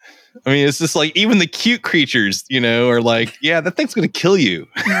 exactly. I mean, it's just like even the cute creatures, are like, yeah, that thing's gonna kill you.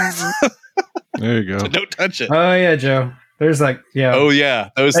 There you go. So don't touch it. Oh yeah, Joe. There's like, yeah. Oh yeah,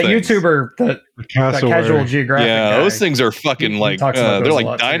 those that things. YouTuber that Casual Geographic. Yeah, those things are fucking like they're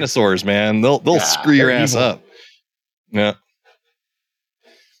like dinosaurs, man. They'll screw your ass up. Yeah.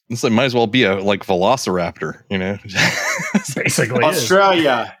 It's like might as well be a like velociraptor, Basically,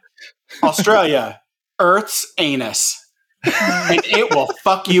 Australia, Earth's anus, and it will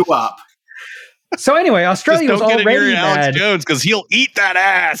fuck you up. So anyway, Australia was already mad. Alex Jones because he'll eat that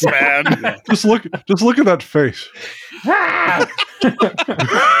ass, man. Just look at that face.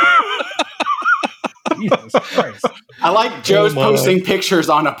 Jesus Christ. I like Joe's posting pictures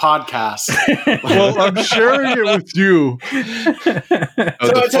on a podcast. Well, I'm sharing it with you.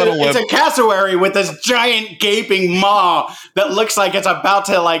 It's a cassowary with this giant gaping maw that looks like it's about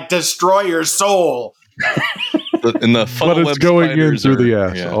to like destroy your soul. But it's going in through the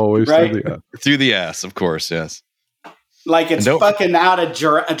ass, always right? through the ass. Through the ass, of course, yes. Like it's fucking out of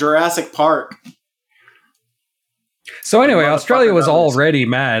Jurassic Park. So anyway, Australia was already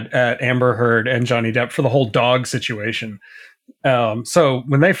mad at Amber Heard and Johnny Depp for the whole dog situation. So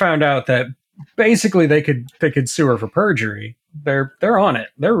when they found out that basically they could sue her for perjury, they're on it.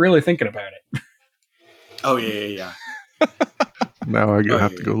 They're really thinking about it. Oh yeah. Now I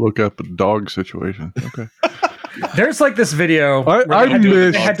have to go look up a dog situation. Okay. There's like this video where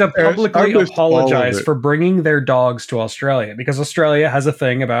they had to publicly apologize for bringing their dogs to Australia because Australia has a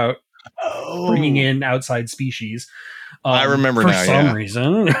thing about bringing in outside species. I remember for now, some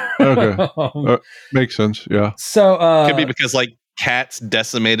reason. Okay, makes sense. Yeah. So could be because like cats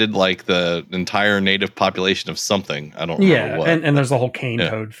decimated like the entire native population of something. I don't remember what. And there's the whole cane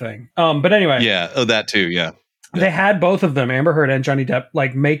toad thing. But anyway, that too. Yeah. They had both of them, Amber Heard and Johnny Depp,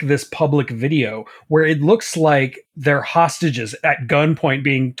 like make this public video where it looks like they're hostages at gunpoint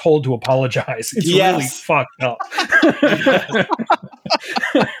being told to apologize. It's really fucked up.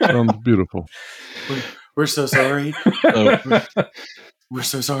 Beautiful. We're so sorry. We're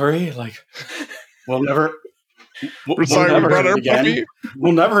so sorry. Like, we'll never We're sorry we brought our puppy.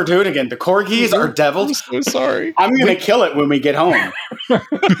 We'll never do it again. The corgis are devils. I'm so sorry. I'm going to kill it when we get home.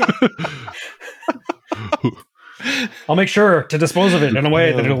 I'll make sure to dispose of it in a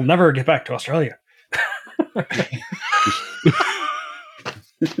way that it'll never get back to Australia.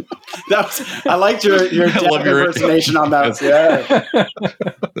 I liked your impersonation on that. Yeah,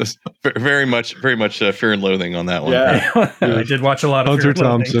 very much Fear and Loathing on that one. Yeah, I did watch a lot of Hunter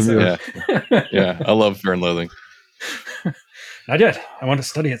Thompson. So. Yeah, I love Fear and Loathing. I did. I want to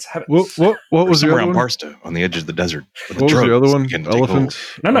study its habits. What was the other one? Barstow, on the edge of the desert. What was the other one? Elephant.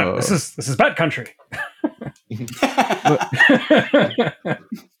 No. This is Bat Country.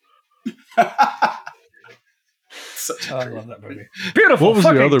 I love that movie. Beautiful. What was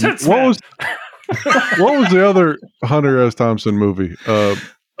the other? What was the other Hunter S. Thompson movie? I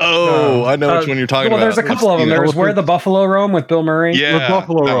know which one you're talking about. There's a couple of them. There was Where the Buffalo Roam with Bill Murray. Yeah, with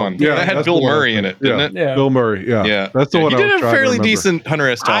Buffalo Roam. Yeah, that had Bill Murray in it, didn't it? Yeah, Bill Murray. Yeah, that's the one. He did a fairly decent Hunter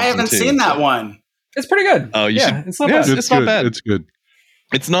S. Thompson. I haven't seen that one. It's pretty good. Oh, you should. It's not bad. It's not bad. It's good.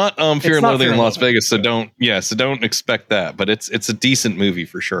 It's not Fear and Loathing in Las Vegas, so don't expect that. But it's a decent movie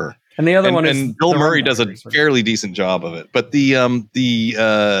for sure. And the other one is and Bill Murray does a fairly decent job of it. But the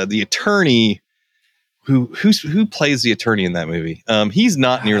attorney who plays the attorney in that movie, he's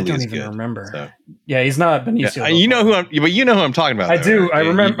not nearly as good. I don't even remember. So. Yeah, he's not Benicio. Yeah, you know who I'm talking about. I do. Right? I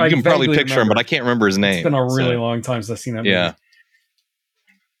remember. You can probably picture him, but I can't remember his name. It's been a really long time since I've seen that movie. Yeah.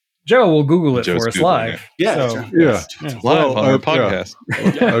 Joe will Google it for us Googling live. Yeah. Live on our podcast.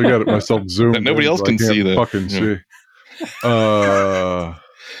 Yeah. I got it myself zoomed. That nobody else can see that. Fucking see.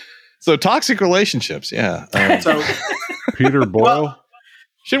 So toxic relationships. Yeah. So Peter Boyle.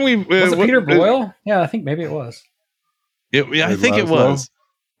 Shouldn't we? Was it Peter Boyle? Yeah, I think maybe it was. I think it was.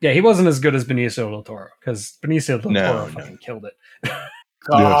 Yeah, he wasn't as good as Benicio del Toro because Benicio del Toro fucking killed it.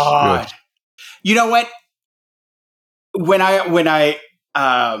 God. Yes. You know what? When I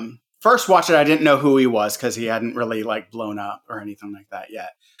first watched it, I didn't know who he was because he hadn't really blown up or anything like that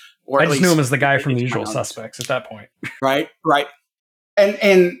yet. I just knew him as the guy from The Usual Suspects at that point. Right.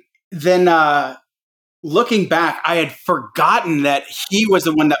 And then looking back, I had forgotten that he was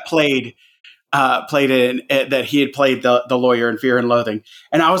the one that played that he had played the lawyer in Fear and Loathing.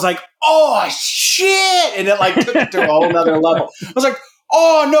 And I was like, oh shit. And it took it to a whole nother level. I was like,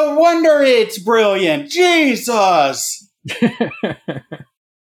 oh, no wonder it's brilliant. Jesus.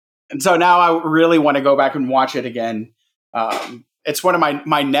 And so now I really want to go back and watch it again. It's one of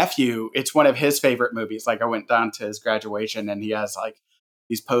my nephew. It's one of his favorite movies. I went down to his graduation and he has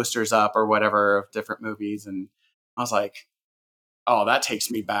these posters up or whatever of different movies. And I was like, oh, that takes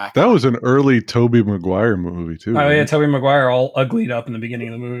me back. That was an early Tobey Maguire movie too. Oh yeah, Tobey Maguire all uglied up in the beginning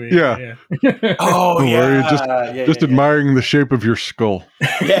of the movie. Yeah. Oh yeah. Just admiring the shape of your skull.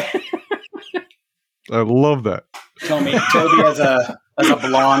 Yeah. I love that. Toby as a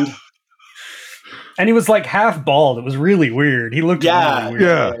blonde. And he was half bald. It was really weird. He looked really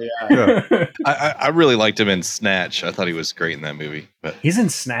weird. Yeah. I really liked him in Snatch. I thought he was great in that movie. But he's in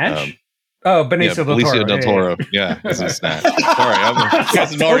Snatch? Benicio del Toro. Yeah, he's in Snatch. Sorry, I'm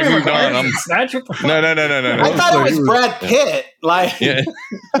already moved on. Snatch? No. I thought it was Brad Pitt.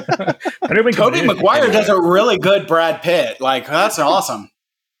 Tobey Maguire does a really good Brad Pitt. That's awesome.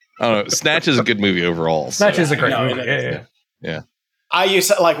 I don't know. Snatch is a good movie overall. Snatch is a great movie. Yeah. I used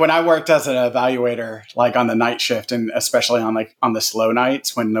to when I worked as an evaluator, on the night shift, and especially on the slow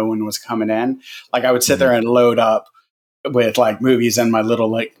nights when no one was coming in. I would sit there and load up with movies in my little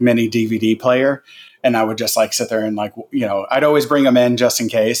mini DVD player, and I would just sit there and I'd always bring them in just in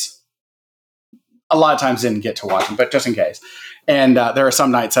case. A lot of times didn't get to watch them, but just in case. And there are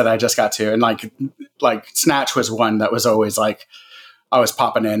some nights that I just got to, and Snatch was one that was always I was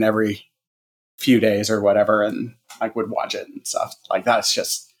popping in every few days or whatever, and would watch it and stuff. That's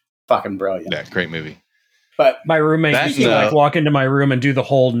just fucking brilliant. Yeah, great movie. But my roommate used to walk into my room and do the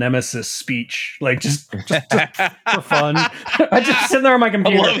whole Nemesis speech, just for fun. I just sit there on my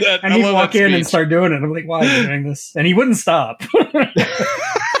computer, and he'd walk in and start doing it. I'm like, why are you doing this? And he wouldn't stop.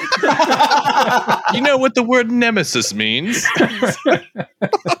 You know what the word Nemesis means?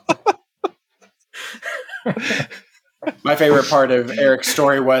 My favorite part of Eric's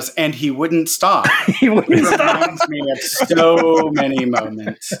story was, and he wouldn't stop. He wouldn't stop. Reminds me of so many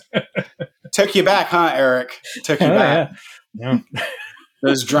moments. Took you back, huh, Eric? Took you back. Yeah.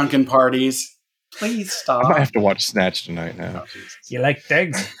 Those drunken parties. Please stop. I might have to watch Snatch tonight now. You like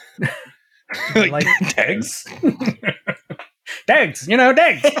Degs? Like Degs? Degs,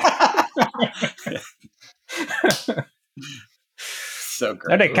 Degs. So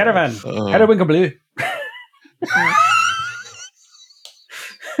great. Hey, Caravan. Hedwig Blue.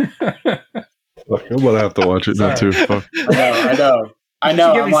 Fuck, I'm gonna have to watch it now too. Fuck. I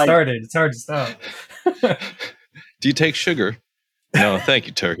know. Get me started. It's hard to stop. Do you take sugar? No, thank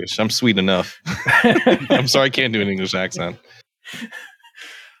you, Turkish. I'm sweet enough. I'm sorry, I can't do an English accent.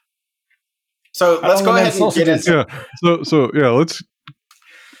 So let's go ahead and get into. Let's.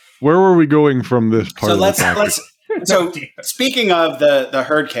 Where were we going from this part? So speaking of the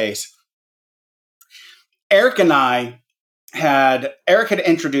Heard case, Eric had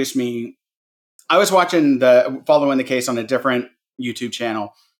introduced me. I was following the case on a different YouTube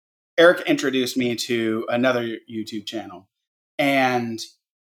channel. Eric introduced me to another YouTube channel, and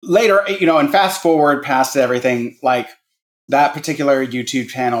later, and fast forward past everything, like that particular YouTube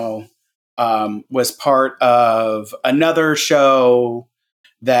channel was part of another show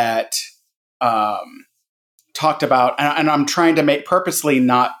that talked about, and I'm trying to purposely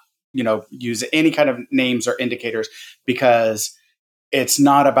not, use any kind of names or indicators, because it's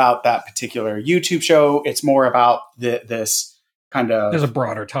not about that particular YouTube show. It's more about this kind of, there's a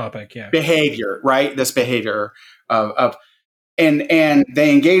broader topic, behavior, right? This behavior of and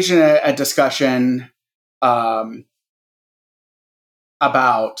they engaged in a discussion about,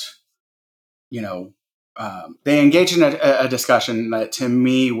 they engaged in a discussion that to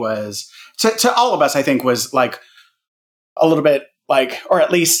me was, to all of us, I think, was like a little bit like, or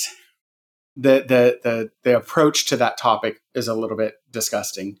at least the approach to that topic is a little bit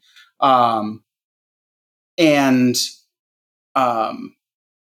disgusting. But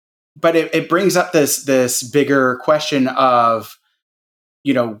it brings up this bigger question of,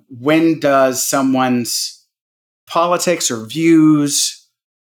 when does someone's politics or views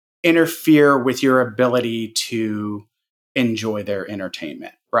interfere with your ability to enjoy their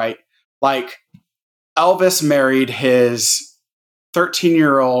entertainment, right? Like Elvis married his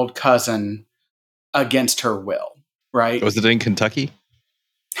 13-year-old cousin against her will, right? Was it in Kentucky?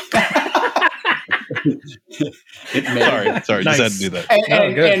 Sorry, nice. Just had to do that.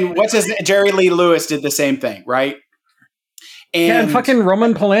 And what's his name? Jerry Lee Lewis did the same thing, right? And fucking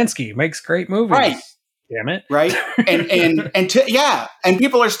Roman Polanski makes great movies, right? Damn it, right? And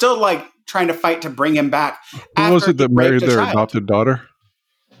people are still like trying to fight to bring him back. Who was it that married their adopted daughter?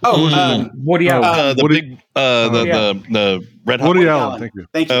 Woody Allen. The Red Hot Woody Allen.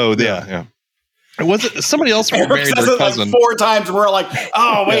 Thank you. Oh yeah. Was it somebody else married their cousin? Like 4 times. We're like,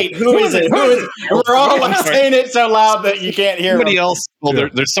 oh wait, who is it? We're all like saying it so loud that you can't hear somebody else. Well,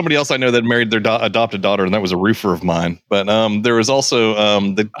 there's somebody else I know that married their adopted daughter, and that was a roofer of mine. But there was also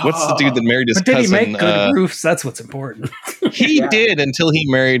what's the dude that married his cousin? Did he make good roofs? That's what's important. He did until he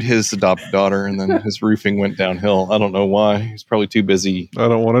married his adopted daughter, and then his roofing went downhill. I don't know why. He's probably too busy. I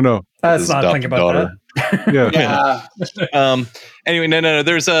don't want to know. Let's not think about daughter. that. Anyway, no.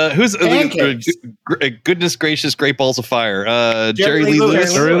 There's who's goodness gracious, great balls of fire. Jerry Lee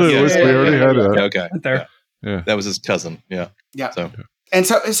Lewis. Jerry Lee Lewis. We already had that. Okay, there. Yeah, that was his cousin. Yeah. So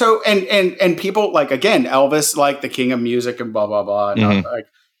and people like, again, Elvis, like the king of music and blah blah blah.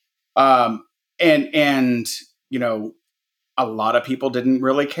 And a lot of people didn't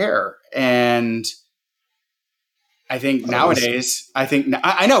really care. And I think nowadays,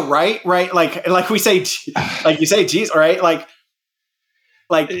 I know, right? Like we say, like you say, geez, right? Like,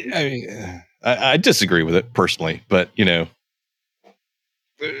 I mean, I disagree with it personally, but the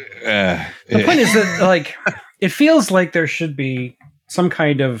point is that, like, it feels like there should be some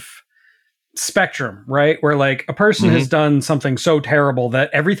kind of spectrum, right? Where like a person has done something so terrible that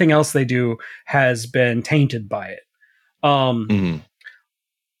everything else they do has been tainted by it.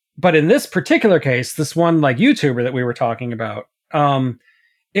 But in this particular case, this one like YouTuber that we were talking about,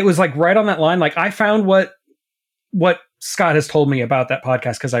 it was like right on that line. Like I found what Scott has told me about that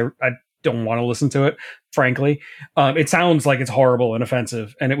podcast, because I don't want to listen to it, frankly. It sounds like it's horrible and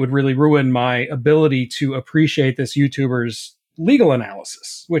offensive, and it would really ruin my ability to appreciate this YouTuber's legal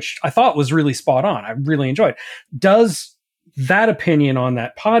analysis, which I thought was really spot on. I really enjoyed. Does that opinion on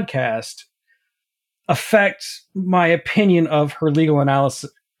that podcast affect my opinion of her legal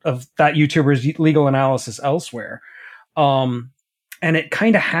analysis, of that YouTuber's legal analysis elsewhere? And it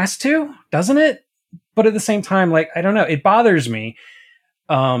kind of has to, doesn't it? But at the same time, like, I don't know, it bothers me.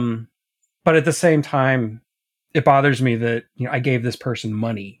 But at the same time, it bothers me that, I gave this person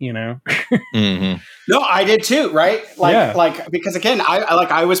money, No, I did too. Right. Because again,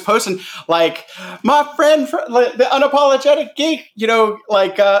 I was posting like my friend, the unapologetic geek,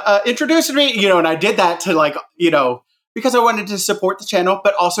 introducing me, and I did that to because I wanted to support the channel,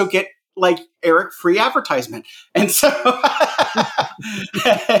 but also get like Eric free advertisement. And so, that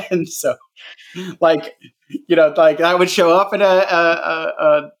would show up in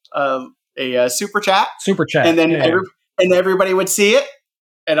a super chat, and then and everybody would see it.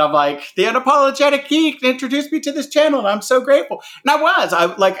 And I'm like, the Unapologetic Geek introduced me to this channel, and I'm so grateful. And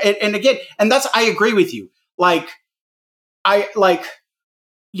I like, and again, and that's, I agree with you. Like,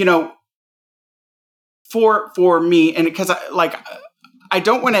 you know, for me, and because I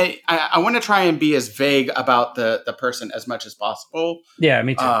don't want to, I want to try and be as vague about the person as much as possible. Yeah,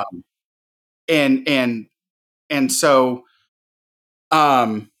 me too. And so,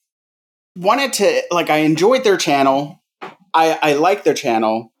 wanted to, like, I enjoyed their channel. I like their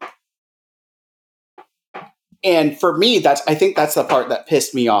channel. And for me, I think that's the part that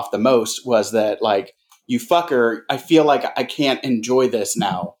pissed me off the most, was that, like, you fucker, I feel like I can't enjoy this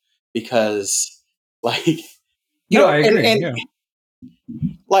now because, like, you know, I agree,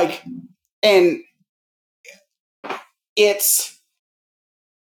 like, and it's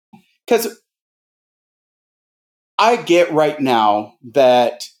because I get right now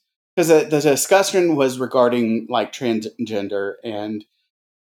that, because the discussion was regarding, like, transgender, and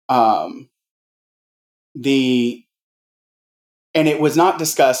and it was not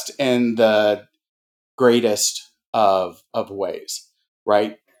discussed in the greatest of ways,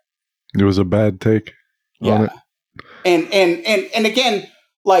 right? It was a bad take on it. And again,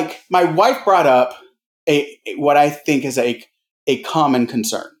 like, my wife brought up what I think is a common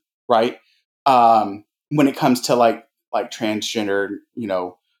concern, right? When it comes to like transgender, you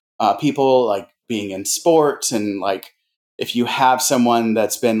know, people, like, being in sports, and, like, if you have someone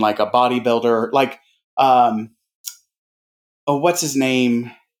that's been, like, a bodybuilder, like, what's his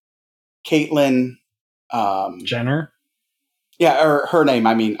name? Caitlyn Jenner. Yeah, or her name.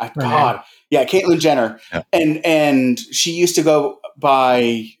 I mean, yeah, Caitlyn Jenner, and she used to go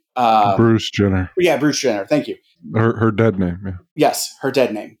by Bruce Jenner. Yeah, Bruce Jenner. Thank you. Her dead name. Yeah. Yes, her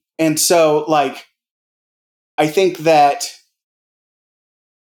dead name. And so, like, I think that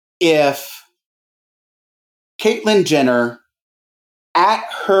if Caitlyn Jenner, at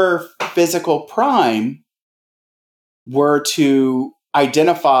her physical prime, were to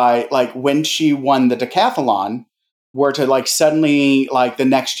identify, like, when she won the decathlon, were to, like, suddenly, like, the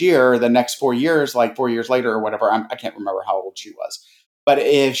next year, the next 4 years, like 4 years later or whatever, I can't remember how old she was. But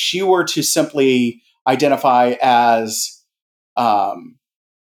if she were to simply identify as,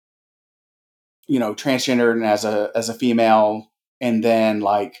 you know, transgender and as a female, and then,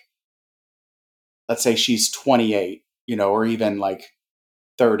 like, let's say she's 28, you know, or even like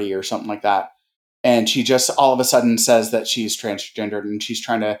 30 or something like that, and she just all of a sudden says that she's transgendered and she's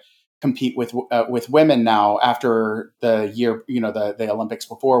trying to compete with women now after the year, you know, the Olympics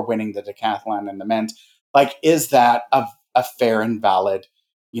before winning the decathlon and the men's, like, is that a fair and valid,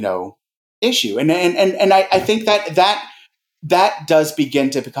 you know, issue? And I think that does begin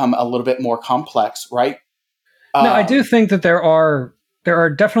to become a little bit more complex, right? No, I do think that there are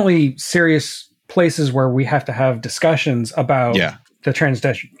definitely serious places where we have to have discussions about the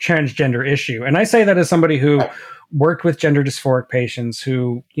transgender issue. And I say that as somebody who worked with gender dysphoric patients,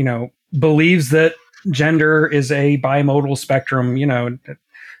 who, you know, believes that gender is a bimodal spectrum. You know,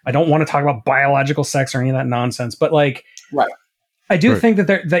 I don't want to talk about biological sex or any of that nonsense, but, like, I do think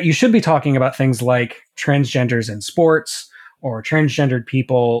that you should be talking about things like transgenders in sports, or transgendered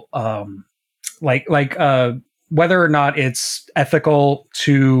people, like whether or not it's ethical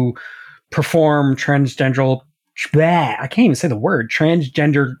to perform transgender. I can't even say the word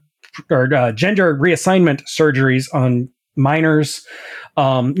transgender or gender reassignment surgeries on minors,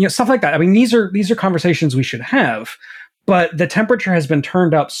 you know, stuff like that. I mean, these are conversations we should have, but the temperature has been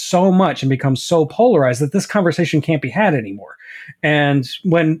turned up so much and become so polarized that this conversation can't be had anymore. And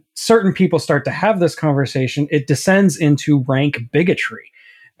when certain people start to have this conversation, it descends into rank bigotry,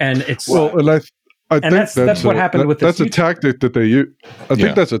 and it's I think that's what happened with this. That's a tactic that they use. I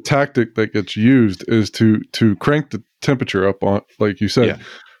think that's a tactic that gets used, is to crank the temperature up on, like you said,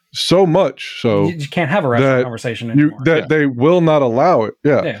 so much so you can't have a rational conversation anymore. They will not allow it.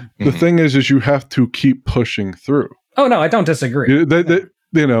 Yeah. The thing is you have to keep pushing through. Oh no, I don't disagree. They,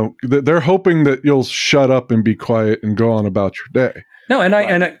 you know, they're hoping that you'll shut up and be quiet and go on about your day. No, and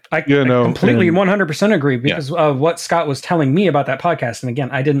I completely 100% agree, because what Scott was telling me about that podcast, and again,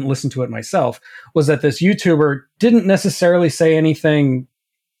 I didn't listen to it myself, was that this YouTuber didn't necessarily say anything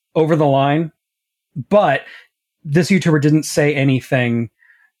over the line, but this YouTuber didn't say anything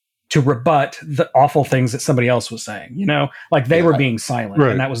to rebut the awful things that somebody else was saying. You know, like, they were being silent,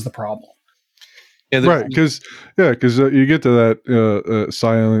 and that was the problem. Right, because you get to that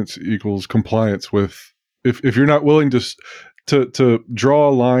silence equals compliance with, if you're not willing to draw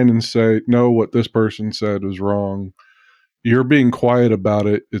a line and say, no, what this person said was wrong, you're being quiet about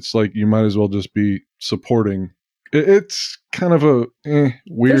it. It's like you might as well just be supporting. It's kind of a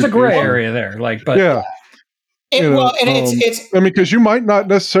weird. There's a gray area there, like, but I mean, because you might not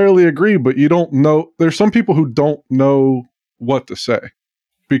necessarily agree, but you don't know. There's some people who don't know what to say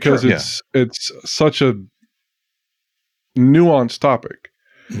because it's such a nuanced topic.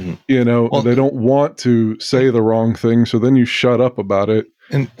 Mm-hmm. They don't want to say the wrong thing, so then you shut up about it,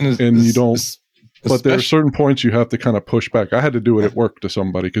 and you don't. But there are certain points you have to kind of push back. I had to do it at work to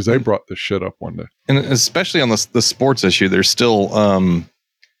somebody because they brought this shit up one day, and especially on the sports issue, there's still a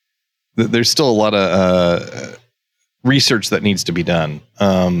lot of research that needs to be done.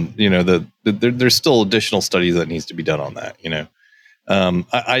 There's still additional studies that needs to be done on that.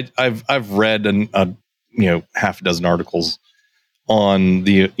 I've read half a dozen articles on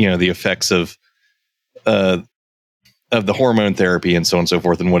the effects of the hormone therapy and so on and so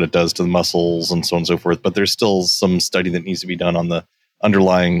forth, and what it does to the muscles and so on and so forth. But there's still some study that needs to be done on the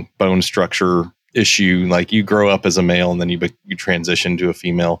underlying bone structure issue. Like you grow up as a male and then you transition to a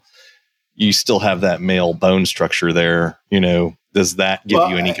female. You still have that male bone structure there. Does that give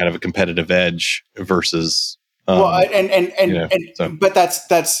you any kind of a competitive edge versus? But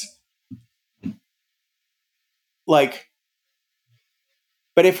that's like,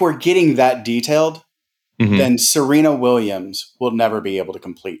 but if we're getting that detailed, mm-hmm. then Serena Williams will never be able to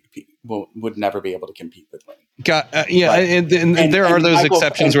compete. Would never be able to compete with women. And there are those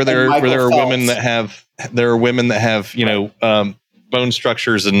exceptions where there are women that have bone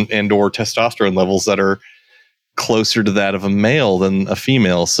structures and or testosterone levels that are closer to that of a male than a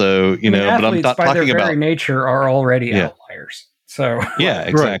female. So but I'm not talking about very nature are already outliers. So yeah,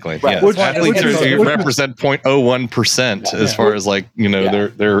 exactly. Right. Yeah, athletes represent 0.01% as far as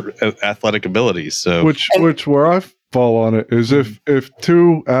their athletic abilities. So which where I fall on it is if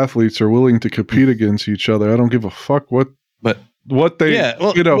two athletes are willing to compete against each other, I don't give a fuck what they what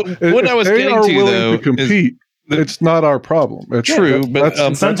I was getting to though to compete. It's not our problem. It's true, but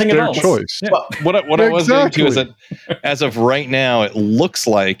that's their choice. Yeah. What I was getting to is that as of right now, it looks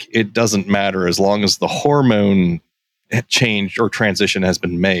like it doesn't matter as long as the hormone change or transition has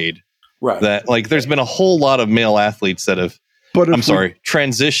been made. Right. That there's been a whole lot of male athletes that have,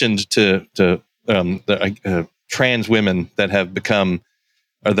 transitioned to trans women that have become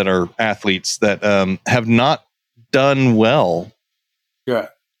or that are athletes that have not done well. Yeah.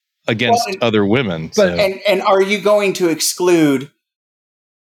 Against other women. But and are you going to exclude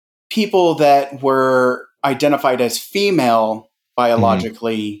people that were identified as female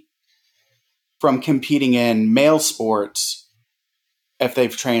biologically from competing in male sports if they've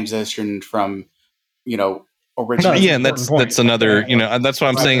transitioned from, originally? Yeah, and that's another, that's what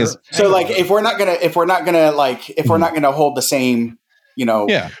I'm saying is so if we're not gonna hold the same,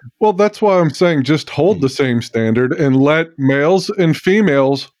 Yeah. Well, that's why I'm saying just hold the same standard and let males and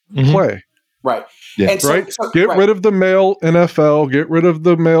females play. Right. Yeah. And get rid of the male NFL, get rid of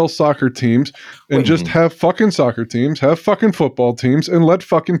the male soccer teams, and just have fucking soccer teams, have fucking football teams, and let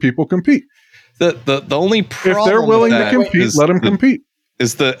fucking people compete. The only problem if they're willing to compete, let them compete.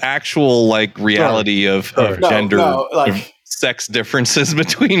 Is the actual reality of gender sex differences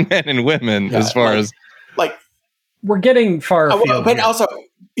between men and women as far as we're getting far afield. But also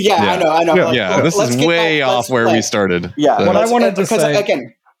I know. Yeah, this is way off where we started. Yeah. So. What I wanted to say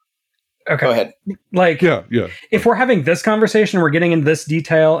again. Okay. Go ahead. If we're having this conversation, we're getting into this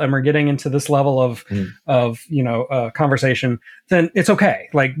detail and we're getting into this level of conversation, then it's okay.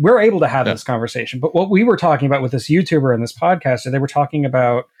 We're able to have this conversation. But what we were talking about with this YouTuber and this podcaster, they were talking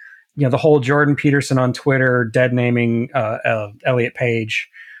about, the whole Jordan Peterson on Twitter dead naming Elliot Page.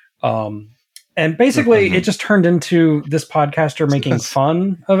 And basically it just turned into this podcaster making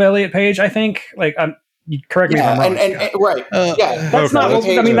fun of Elliot Page, I think. You correct me if I'm wrong. Right. That's not.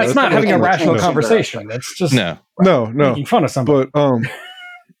 That's not having a rational conversation. That's just no making fun of somebody. But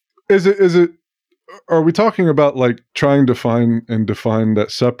is it? Are we talking about trying to find and define that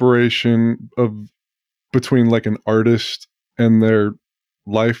separation between an artist and their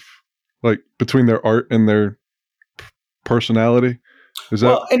life, between their art and their personality? Is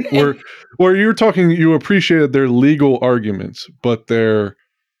that where you're talking? You appreciated their legal arguments, but their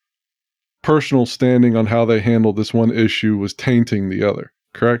personal standing on how they handled this one issue was tainting the other,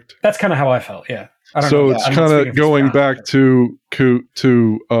 correct? That's kind of how I felt, yeah. It's kind of going back to what's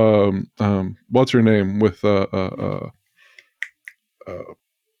her name with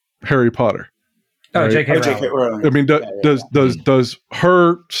Harry Potter. Oh, right? J.K. Rowling. I mean, does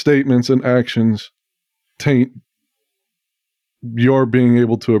her statements and actions taint your being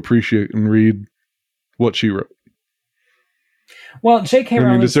able to appreciate and read what she wrote? Well, J.K.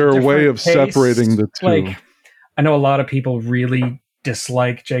 Rowling. Is there a way of separating the two? I know a lot of people really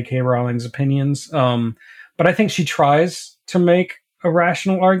dislike J.K. Rowling's opinions, but I think she tries to make a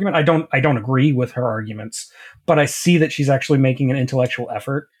rational argument. I don't agree with her arguments, but I see that she's actually making an intellectual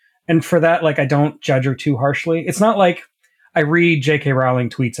effort. And for that, like, I don't judge her too harshly. It's not like I read J.K. Rowling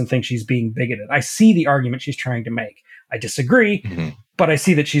tweets and think she's being bigoted. I see the argument she's trying to make. I disagree, but I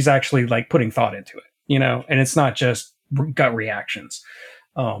see that she's actually like putting thought into it, you know, and it's not just gut reactions.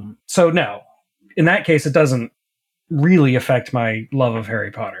 So no, in that case, it doesn't really affect my love of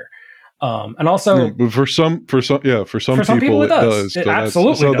Harry Potter. And also for some people it does. It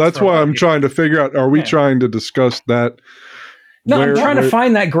absolutely so does. That's why I'm trying to figure out, are we trying to discuss that? No, I'm trying to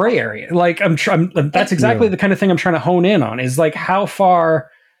find that gray area. Like that's exactly the kind of thing I'm trying to hone in on, is like, how far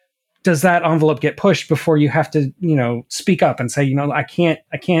does that envelope get pushed before you have to, you know, speak up and say, you know, I can't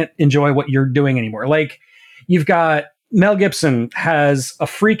enjoy what you're doing anymore. Like, you've got Mel Gibson has a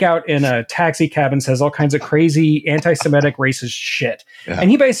freak out in a taxi cab and says all kinds of crazy anti-Semitic racist shit. Yeah.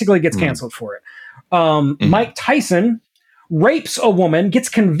 And he basically gets canceled for it. Mike Tyson rapes a woman, gets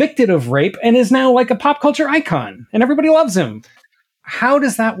convicted of rape, and is now like a pop culture icon, and everybody loves him. How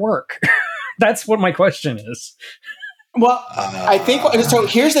does that work? That's what my question is. Well, I think so.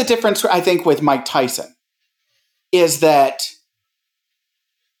 Here's the difference, I think, with Mike Tyson is that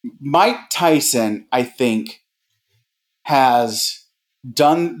Mike Tyson, I think, has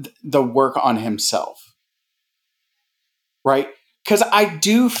done the work on himself, right? Because I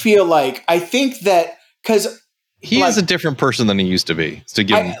do feel like, I think that because he is a different person than he used to be. To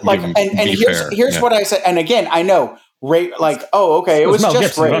give him here's what I said. And again, I know rape, like, oh, okay, it was Mel just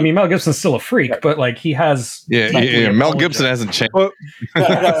Gibson. rape. I mean, Mel Gibson's still a freak, but like, he has. Mel Gibson hasn't changed. Well,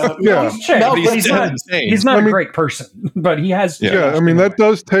 he's not a great person, but he has. Yeah, I mean, that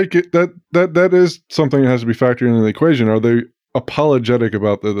does take it. That is something that has to be factored into the equation. Are they apologetic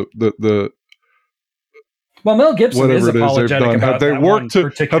about the Well, Mel Gibson is apologetic about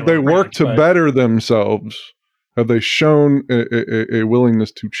have they worked to better themselves? Have they shown a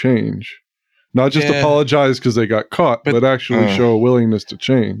willingness to change? Not just apologize because they got caught, but actually show a willingness to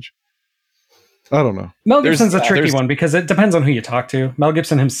change. I don't know. Mel Gibson's a tricky one because it depends on who you talk to. Mel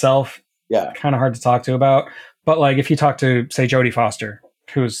Gibson himself, kind of hard to talk to about. But like, if you talk to, say, Jodie Foster,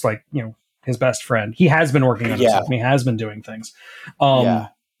 who's like, you know, his best friend, he has been working on himself and he has been doing things.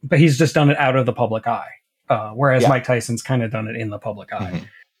 But he's just done it out of the public eye. Whereas Mike Tyson's kind of done it in the public eye.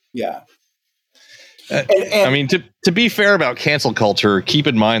 Yeah. I mean, to be fair about cancel culture, keep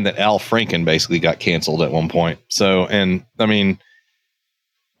in mind that Al Franken basically got canceled at one point. So, and I mean,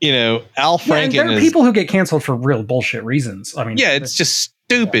 you know, Al Franken there are people who get canceled for real bullshit reasons. I mean, it's just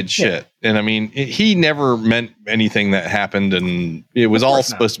stupid shit. And I mean, he never meant anything that happened, and it was all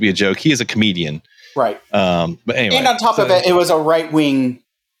supposed to be a joke. He is a comedian, right? But anyway, and on top of it, it was a right wing,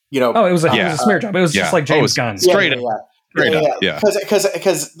 you know. Oh, it was a smear job. It was just like James Gunn, straight up.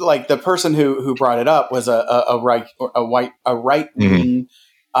 Because like the person who brought it up was a right wing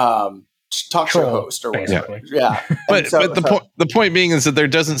talk show host or whatever. But the point being is that there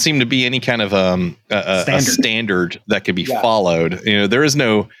doesn't seem to be any kind of a standard that could be followed. You know, there is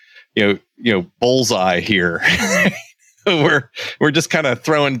no you know bullseye here. We're just kind of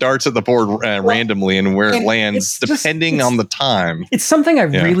throwing darts at the board randomly, and where it lands depending on the time. It's something I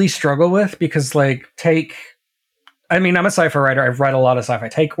really struggle with because, like, I mean, I'm a sci-fi writer. I've read a lot of sci-fi.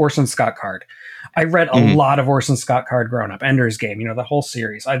 Take Orson Scott Card. I read a lot of Orson Scott Card growing up. Ender's Game, you know, the whole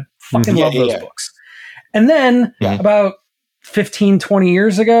series. I fucking love those books. And then about 15, 20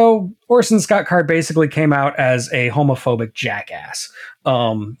 years ago, Orson Scott Card basically came out as a homophobic jackass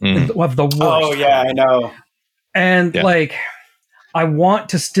of the worst. Oh, yeah, I know. And like, I want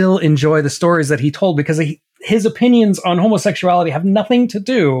to still enjoy the stories that he told because his opinions on homosexuality have nothing to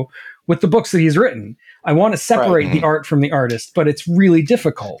do with the books that he's written. I want to separate the art from the artist, but it's really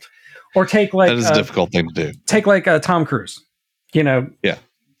difficult. Or take like that is a difficult thing to do. Take like Tom Cruise. You know,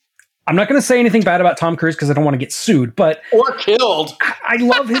 I'm not going to say anything bad about Tom Cruise because I don't want to get sued, but or killed. I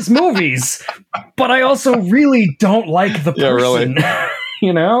love his movies, but I also really don't like the person. Really.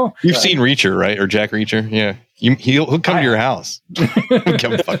 You know, you've seen Reacher, right? Or Jack Reacher? Yeah, he'll come to your house.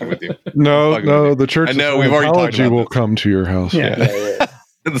 Come fucking with you. No, the Church of Scientology will come to your house. Yeah.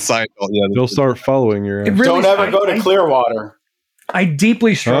 The sign, they'll start following your. Really, don't ever go to Clearwater. I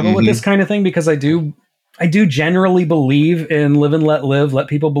deeply struggle with this kind of thing because I do generally believe in live and let live, let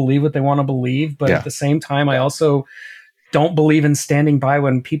people believe what they want to believe, but at the same time, I also don't believe in standing by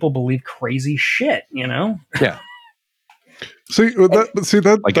when people believe crazy shit. You know? Yeah. See,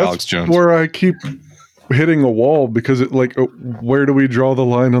 that's Alex Jones. Where I keep hitting a wall because where do we draw the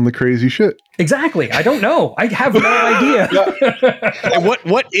line on the crazy shit? Exactly. I don't know. I have no idea. And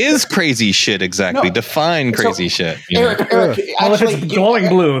what is crazy shit exactly? Define crazy shit. Eric, well, if it's glowing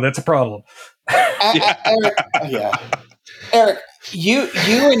blue, that's a problem. Eric, Eric, you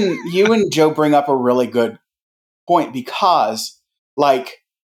and Joe bring up a really good point, because like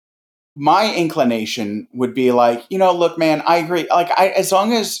my inclination would be like, look, man, I agree. Like, as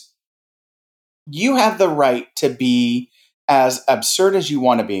long as you have the right to be as absurd as you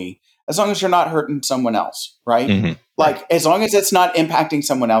want to be, as long as you're not hurting someone else, right? Mm-hmm. Like, as long as it's not impacting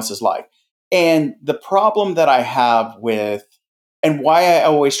someone else's life. And the problem that I have with, and why I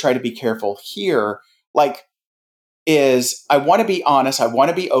always try to be careful here, like, is I want to be honest, I want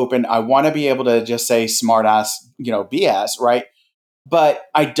to be open, I want to be able to just say smart ass, BS, right? But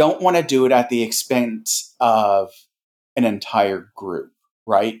I don't want to do it at the expense of an entire group,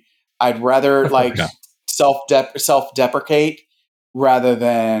 right? I'd rather like self-deprecate rather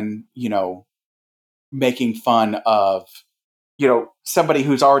than, making fun of, somebody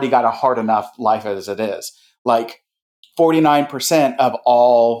who's already got a hard enough life as it is. Like 49% of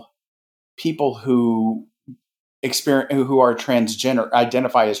all people who are transgender,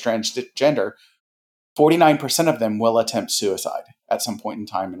 identify as transgender, 49% of them will attempt suicide at some point in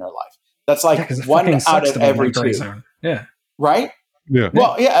time in their life. That's like one out of every two. Yeah. Right? Yeah.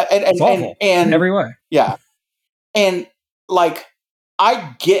 Well, yeah. And in every way. Yeah. And like,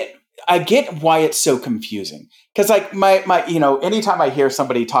 I get why it's so confusing. Cause like my, anytime I hear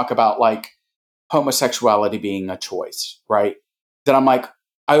somebody talk about like homosexuality being a choice, right? Then I'm like,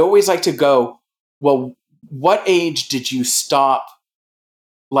 I always like to go, well, what age did you stop,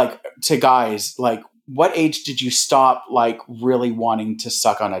 like, to guys, like, what age did you stop, like, really wanting to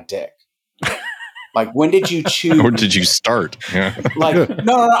suck on a dick? Like, when did you choose? Or did you start? Yeah. Like,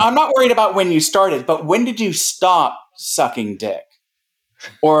 no, I'm not worried about when you started, but when did you stop sucking dick?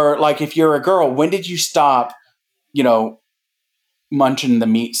 Or, like, if you're a girl, when did you stop, munching the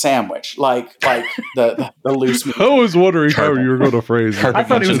meat sandwich, like the loose meat? I was wondering how you were going to phrase it. I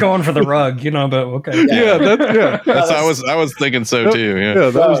thought he was going for the rug, but okay. That's I was thinking so too. Yeah,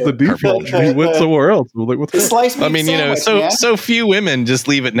 that was the default. He went somewhere else. Like, what's that? I mean, sandwich, so few women just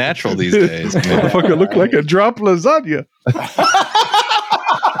leave it natural these days. Fucking look like a drop lasagna.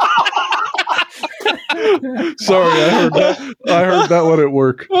 Sorry, I heard that one at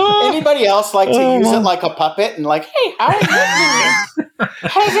work. Anybody else like to use it like a puppet and like, hey, how's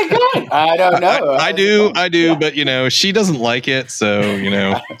it going? I don't know. I do, but she doesn't like it, so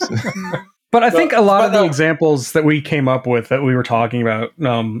But I think a lot of the examples that we came up with that we were talking about,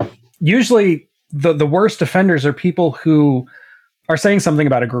 usually the worst offenders are people who are saying something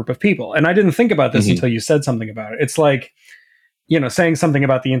about a group of people. And I didn't think about this until you said something about it. It's like, saying something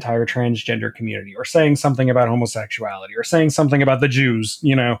about the entire transgender community, or saying something about homosexuality, or saying something about the Jews,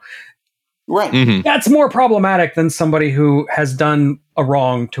 Right. Mm-hmm. That's more problematic than somebody who has done a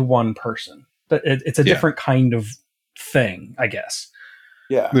wrong to one person. But it's a different kind of thing, I guess.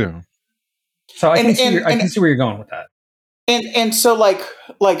 Yeah. So I can see where you're going with that. And so like,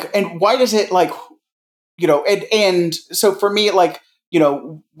 and why does it like, and so for me, like,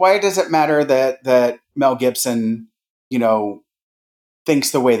 why does it matter that Mel Gibson,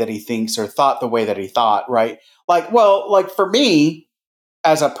 thinks the way that he thinks, or thought the way that he thought, right? Like, well, like for me,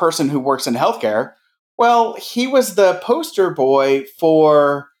 as a person who works in healthcare, well, he was the poster boy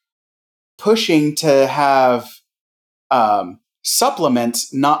for pushing to have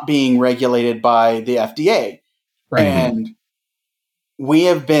supplements not being regulated by the FDA. Right. And we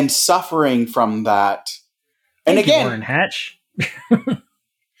have been suffering from that. Thank and again, Warren Hatch.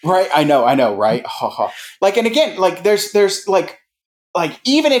 Right. I know. Right. Like, and again, like there's like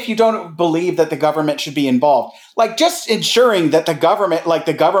even if you don't believe that the government should be involved, like just ensuring that the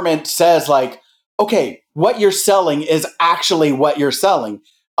government says like, okay, what you're selling is actually what you're selling.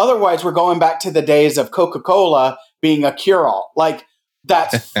 Otherwise, we're going back to the days of Coca-Cola being a cure-all. Like,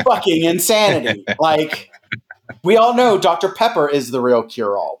 that's fucking insanity. Like, we all know Dr. Pepper is the real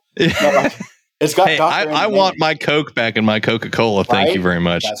cure-all. Like, it's got I want my Coke back in my Coca-Cola. Right? Thank you very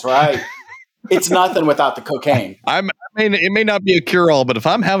much. That's right. It's nothing without the cocaine. It may not be a cure-all, but if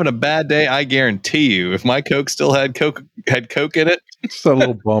I'm having a bad day, I guarantee you, if my Coke still had Coke in it, just a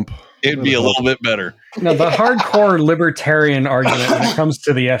little bump, it'd be a little bit better. No, the hardcore libertarian argument when it comes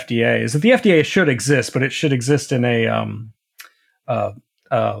to the FDA is that the FDA should exist, but it should exist in a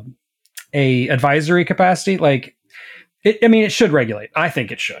advisory capacity. Like, it should regulate. I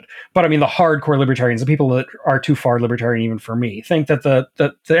think it should. But I mean, the hardcore libertarians, the people that are too far libertarian even for me, think that the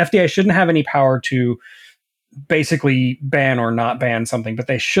FDA shouldn't have any power to basically ban or not ban something, but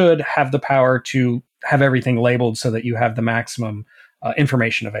they should have the power to have everything labeled so that you have the maximum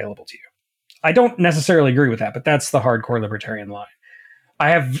information available to you. I don't necessarily agree with that, but that's the hardcore libertarian line.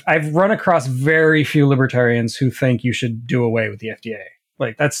 I've run across very few libertarians who think you should do away with the FDA.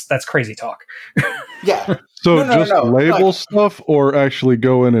 Like that's crazy talk. Yeah. So label stuff, or actually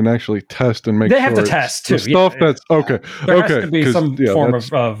go in and actually test and make they sure have to test too. The stuff that's okay. There okay. has to be some form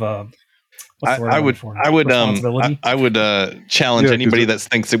of I would challenge anybody that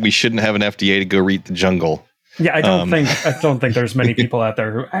thinks that we shouldn't have an FDA to go read The Jungle. Yeah, I don't think there's many people out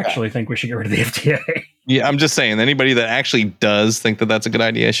there who actually think we should get rid of the FDA. Yeah, I'm just saying anybody that actually does think that that's a good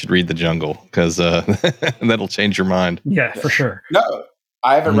idea should read The Jungle, because that'll change your mind. Yeah, for sure. No,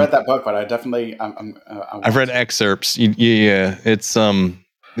 I haven't read that book, but I definitely I've read excerpts. Yeah, it's it'll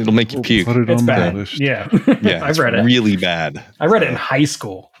make you puke. It's bad. Yeah, yeah, I've read it. Really bad. I read it in high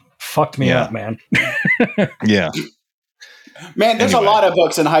school. Fucked me up, man. Yeah. Man, there's a lot of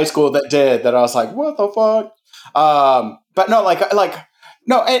books in high school that I was like, what the fuck? But no,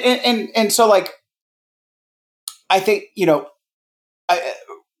 no, and so like, I think,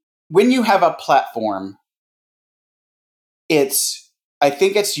 when you have a platform, I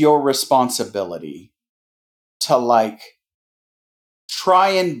think it's your responsibility to like try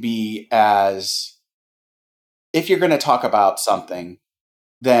and be if you're going to talk about something,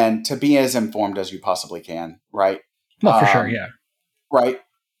 then to be as informed as you possibly can. Right. Well, for sure. Yeah. Right.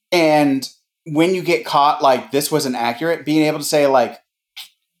 And when you get caught, like this wasn't accurate, being able to say like,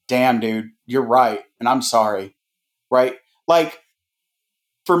 damn, dude, you're right. And I'm sorry. Right. Like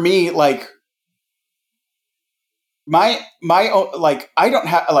for me, like my own, like, I don't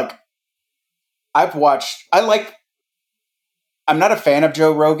have like, I'm not a fan of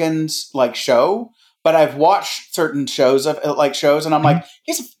Joe Rogan's like show, but I've watched certain shows and I'm like,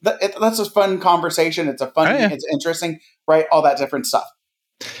 that's a fun conversation. It's it's interesting, right? All that different stuff.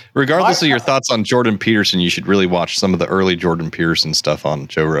 Regardless of your thoughts on Jordan Peterson, you should really watch some of the early Jordan Peterson stuff on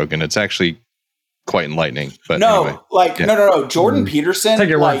Joe Rogan. It's actually quite enlightening. But no. Jordan Peterson. Take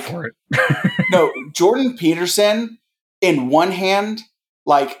your word for it. No, Jordan Peterson. In one hand,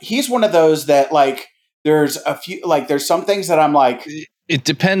 like he's one of those that like there's some things that I'm like. It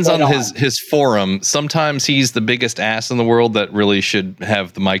depends on his forum. Sometimes he's the biggest ass in the world that really should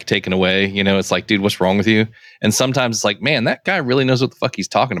have the mic taken away. It's like, dude, what's wrong with you? And sometimes it's like, man, that guy really knows what the fuck he's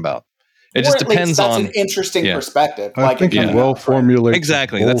talking about. It just depends on an interesting perspective. I think he's well formulated.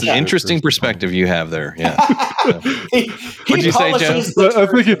 Exactly. That's an interesting perspective you have there. Yeah. What'd you say, Joe?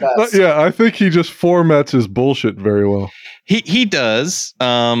 I think he just formats his bullshit very well. He does.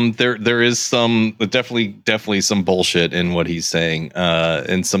 There is some definitely some bullshit in what he's saying,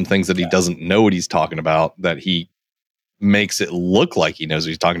 and some things that he doesn't know what he's talking about, that he makes it look like he knows what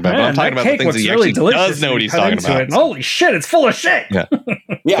he's talking about. Man, but I'm talking about the things that he actually does know what he's talking about. And holy shit, it's full of shit. Yeah.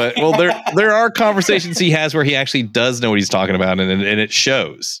 But there are conversations he has where he actually does know what he's talking about, and it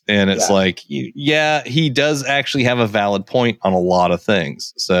shows. And it's like, he does actually have a valid point on a lot of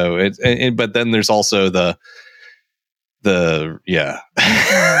things. So but then there's also the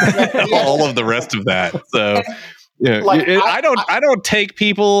all of the rest of that. So I don't take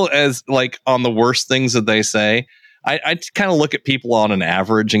people as like on the worst things that they say. I kind of look at people on an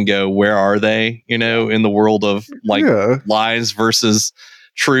average and go, where are they, in the world of like lies versus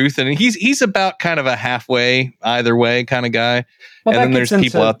truth? And he's about kind of a halfway either way kind of guy. Well, and then there's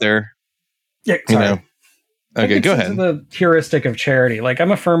people out there. Yeah. Sorry. Okay, go ahead. The heuristic of charity. Like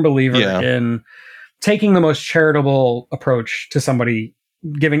I'm a firm believer in taking the most charitable approach to somebody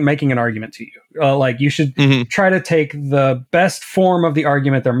making an argument to you. Like you should try to take the best form of the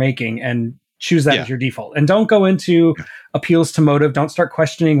argument they're making and choose that as your default, and don't go into appeals to motive. Don't start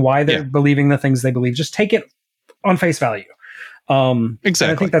questioning why they're believing the things they believe. Just take it on face value. Exactly.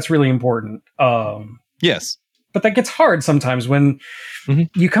 And I think that's really important. Yes. But that gets hard sometimes when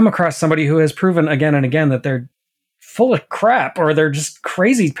you come across somebody who has proven again and again that they're full of crap, or they're just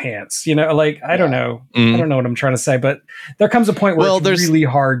crazy pants, like, I don't know. I don't know what I'm trying to say, but there comes a point where it's really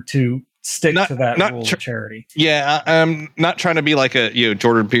hard to stick to that rule of charity. Yeah, I'm not trying to be like a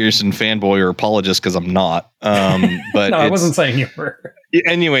Jordan Peterson fanboy or apologist, because I'm not. But no, I wasn't saying you were.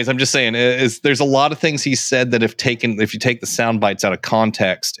 Anyways, I'm just saying there's a lot of things he said that if you take the sound bites out of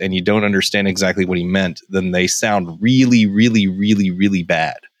context and you don't understand exactly what he meant, then they sound really, really, really, really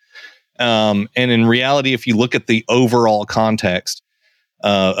bad. And in reality, if you look at the overall context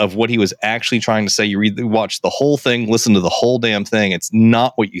of what he was actually trying to say, you watch the whole thing, listen to the whole damn thing, it's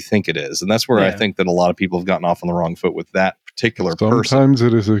not what you think it is. And that's where I think that a lot of people have gotten off on the wrong foot with that particular person. Sometimes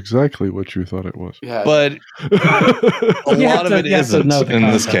it is exactly what you thought it was. Yeah. But a lot of it isn't in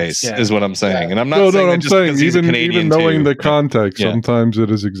this case, is what I'm saying. And I'm not saying I'm saying even knowing the context, sometimes it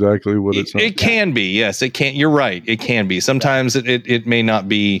is exactly what it sounds. It can be, yes. It can. You're right. It can be. Sometimes it may not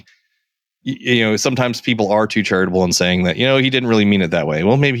be. Sometimes people are too charitable in saying that, he didn't really mean it that way.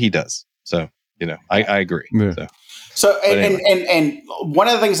 Well, maybe he does. So, I agree. Yeah. So. So and one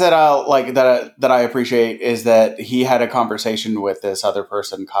of the things that I appreciate is that he had a conversation with this other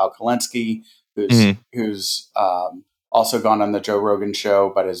person, Kyle Kulinski, who's also gone on the Joe Rogan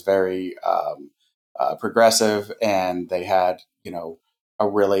show, but is very progressive, and they had a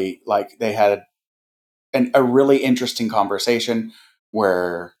really interesting conversation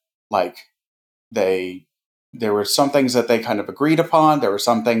where there were some things that they kind of agreed upon. There were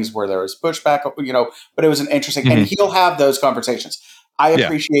some things where there was pushback, but it was an interesting, and he'll have those conversations. I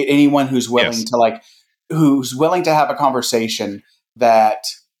appreciate anyone who's willing to have a conversation that,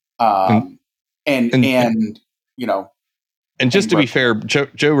 And just to be fair,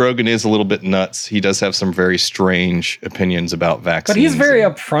 Joe Rogan is a little bit nuts. He does have some very strange opinions about vaccines. But he's very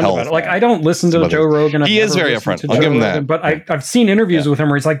upfront about it. Like, I don't listen to Joe Rogan. He is very upfront. I'll give him that. But I've seen interviews with him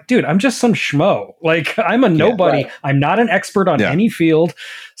where he's like, dude, I'm just some schmo. Like, I'm a nobody. Yeah, right. I'm not an expert on any field.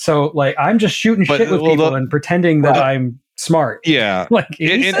 So, like, I'm just shooting shit with people and pretending that I'm smart. Yeah. Like,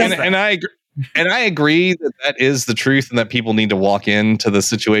 and I agree. And I agree that is the truth, and that people need to walk into the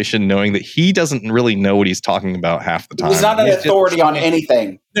situation knowing that he doesn't really know what he's talking about half the time. He's not an authority on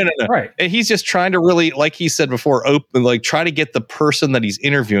anything. No. Right. And he's just trying to really, like he said before, try to get the person that he's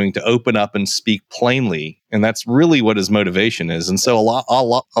interviewing to open up and speak plainly. And that's really what his motivation is. And so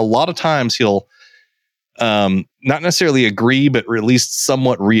a lot of times he'll not necessarily agree, but at least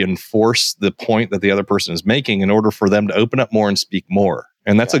somewhat reinforce the point that the other person is making in order for them to open up more and speak more.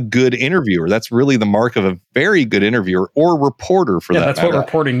 And that's a good interviewer. That's really the mark of a very good interviewer or reporter for that. That's matter. What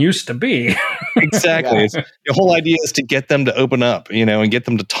reporting used to be. Exactly. The whole idea is to get them to open up, and get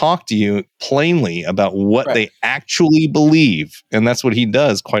them to talk to you plainly about what they actually believe. And that's what he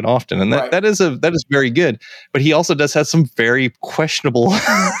does quite often. And that is very good. But he also does have some very questionable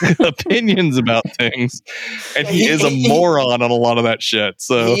opinions about things. And he is a moron on a lot of that shit.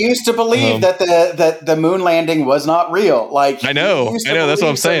 So he used to believe that the moon landing was not real. Like, I know. That's what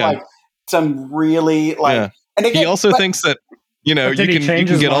I'm saying. Some really and again, he also thinks that you can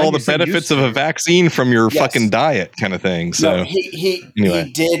get all the benefits of a vaccine from your fucking diet, kind of thing. So no, he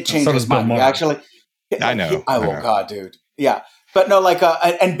did change his mind. Actually, I know. God, dude, yeah. But no,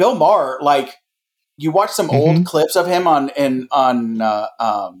 and Bill Maher, you watch some old clips of him on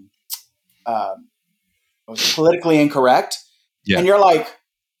Politically Incorrect, and you're like,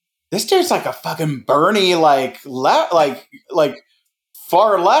 this dude's like a fucking Bernie,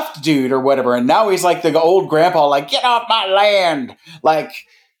 far left dude or whatever, and now he's like the old grandpa, get off my land. Well,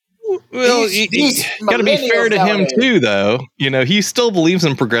 he's got to be fair to him too, though. He still believes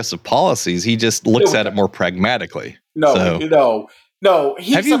in progressive policies. He just looks at it more pragmatically. No.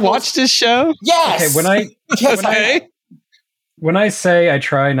 Have you watched his show? Yes. Okay, when I say I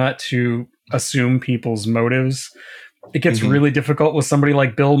try not to assume people's motives, it gets really difficult with somebody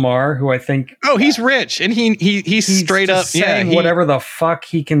like Bill Maher, who I think... Oh, he's rich, and he's straight up saying whatever the fuck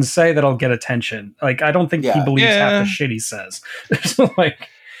he can say that'll get attention. Like, I don't think he believes half the shit he says. But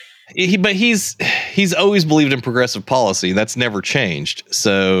he's always believed in progressive policy. That's never changed.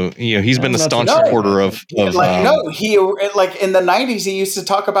 So he's been a staunch supporter of. He in the 90s he used to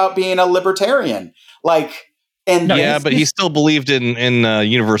talk about being a libertarian. But he still believed in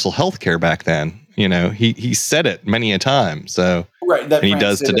universal health care back then. He said it many a time. So and he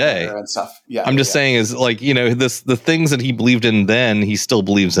does today and stuff. Yeah, I'm just saying is the things that he believed in then, he still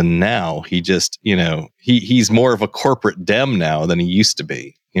believes in now. He just he's more of a corporate dem now than he used to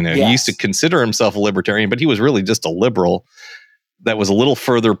be. He used to consider himself a libertarian, but he was really just a liberal that was a little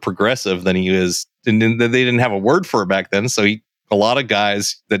further progressive than he is. And they didn't have a word for it back then. So a lot of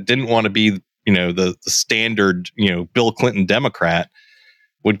guys that didn't want to be the standard Bill Clinton Democrat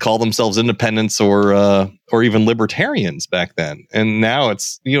would call themselves independents or even libertarians back then. And now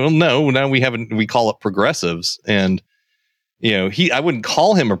it's now we call it progressives. And I wouldn't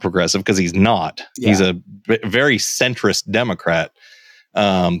call him a progressive because he's not. Yeah. He's a very centrist Democrat,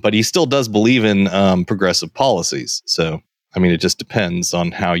 but he still does believe in progressive policies. So it just depends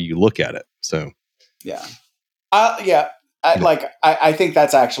on how you look at it. So I think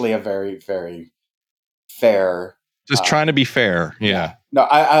that's actually a very, very fair. Just trying to be fair. Yeah. No,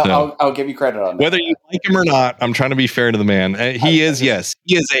 I'll give you credit on that. Whether you like him or not, I'm trying to be fair to the man. He is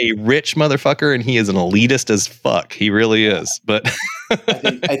a rich motherfucker, and he is an elitist as fuck. He really is. But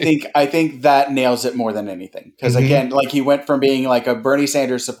I think that nails it more than anything. Because again, he went from being a Bernie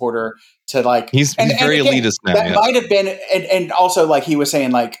Sanders supporter to he's very elitist now. That might have been, and also he was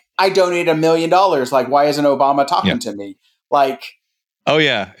saying I donated $1 million. Why isn't Obama talking to me? Oh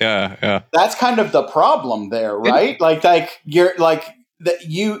yeah. That's kind of the problem there, right? You're that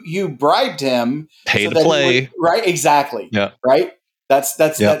you bribed him, pay to play, right? Exactly. Yeah. Right. That's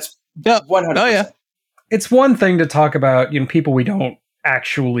 100%. Oh yeah. it's one thing to talk about, people we don't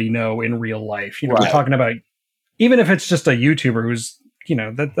actually know in real life. We're talking about, even if it's just a YouTuber who's,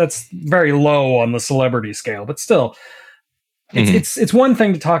 that's very low on the celebrity scale, but still, it's one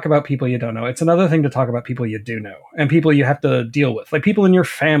thing to talk about people you don't know. It's another thing to talk about people you do know and people you have to deal with, like people in your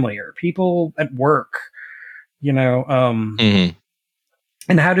family or people at work, and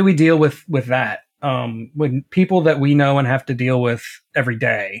how do we deal with that? When people that we know and have to deal with every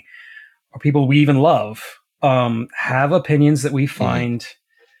day, or people we even love, have opinions that we find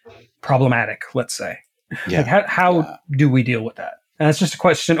problematic, let's say. Yeah. Like how do we deal with that? And that's just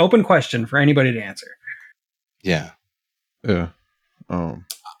open question for anybody to answer. Yeah. Yeah.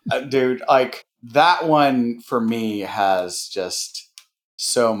 Dude, like that one for me has just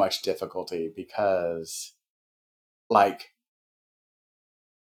so much difficulty because like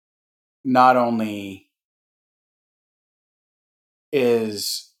not only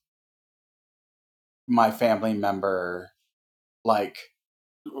is my family member like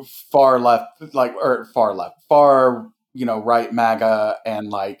far left, right MAGA, and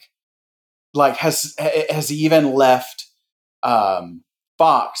like has even left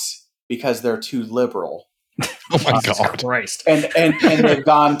Fox because they're too liberal. Oh my God. Christ. And they've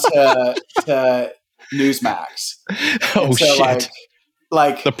gone to Newsmax. Oh, so shit.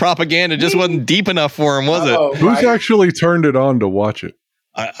 Like the propaganda just wasn't deep enough for him, was it? Who's actually turned it on to watch it?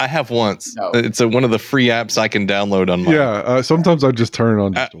 I have once. No. It's one of the free apps I can download on my... Yeah, sometimes I just turn it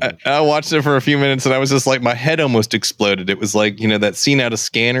on. I watched it for a few minutes and I was just like, my head almost exploded. It was like, that scene out of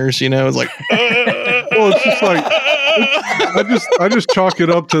Scanners, it's like... Well, it's just like... I just chalk it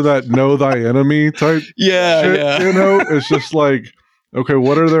up to that know thy enemy type shit, It's just like, okay,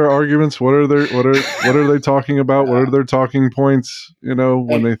 what are their arguments? What are they talking about? What are their talking points,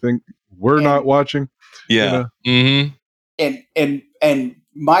 when they think we're not watching? Yeah. And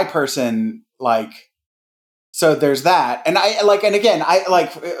my person, like, so there's that. And I like, and again, I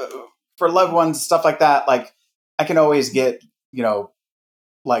like for loved ones, stuff like that, like I can always get,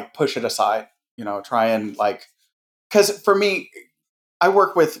 like push it aside, try and like, because for me, I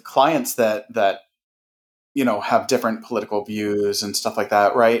work with clients that have different political views and stuff like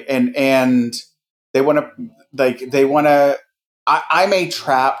that, right? And they want to, I'm a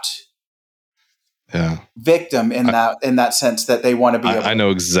trapped victim in that sense that they want to be. I know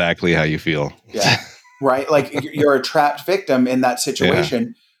exactly how you feel. Yeah, right. Like you're a trapped victim in that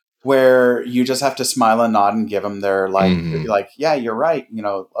situation where you just have to smile and nod and give them their like, yeah, you're right.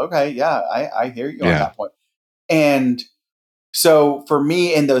 Okay, yeah, I hear you on that point. And so for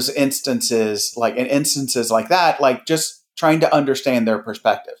me, in those instances like that, like just trying to understand their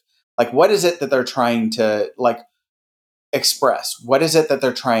perspective, like what is it that they're trying to like express? What is it that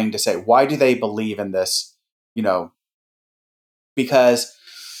they're trying to say? Why do they believe in this? Because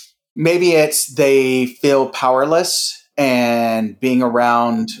maybe it's they feel powerless and being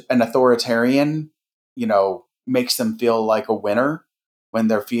around an authoritarian, makes them feel like a winner when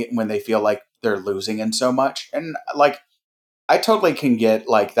they feel like they're losing in so much. And like, I totally can get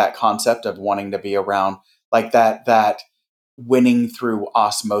like that concept of wanting to be around like that winning through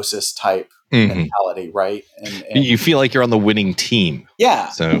osmosis type mentality, right? And you feel like you're on the winning team. Yeah.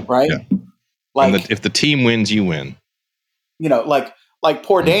 So right. Yeah. Like if the team wins, you win. Like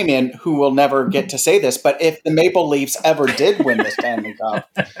poor Damien, who will never get to say this, but if the Maple Leafs ever did win the Stanley Cup,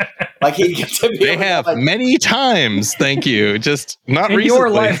 like he'd get to be. They have many times. Thank you. Just not in recently.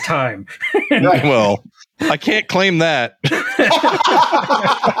 Your lifetime. Right. Well, I can't claim that.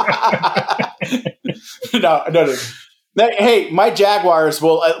 No. Hey, my Jaguars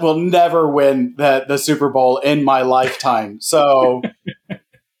will never win the Super Bowl in my lifetime. So,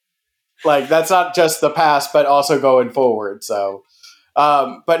 like, that's not just the past, but also going forward. So,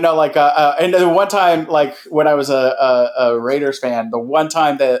 but no, like, and the one time, like, when I was a Raiders fan, the one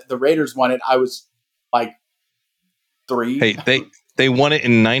time that the Raiders won it, I was like 3. Hey, they won it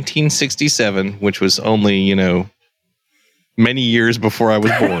in 1967, which was only, many years before I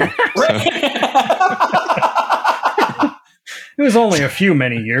was born. It was only a few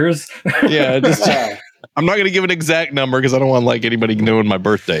many years. Yeah, I'm not going to give an exact number because I don't want like anybody knowing my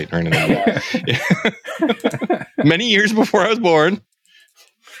birth date or anything. Yeah. Many years before I was born.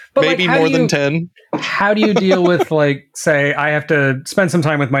 But maybe like, more than 10. How do you deal with, like, say, I have to spend some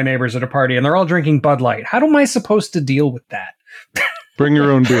time with my neighbors at a party and they're all drinking Bud Light? How am I supposed to deal with that? Bring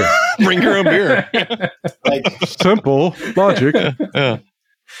your own beer. Bring your own beer. Like simple logic. Yeah.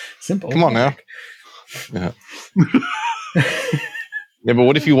 Simple. Come on now. Yeah. Yeah, but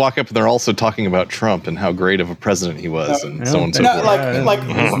what if you walk up and they're also talking about Trump and how great of a president he was and so on and so forth?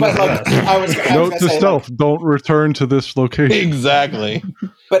 I was Note to self: don't return to this location. Exactly.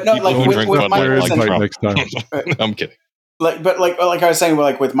 But no, like with my person, next time. I'm kidding. Like I was saying,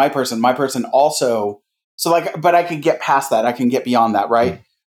 like with my person also. So like, but I can get past that. I can get beyond that, right?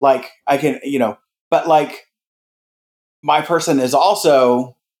 Like I can, but like my person is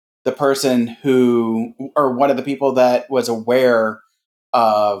also the person who, or one of the people that was aware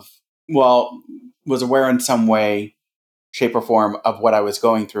in some way, shape or form of what I was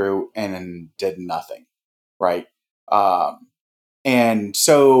going through and did nothing. Right. And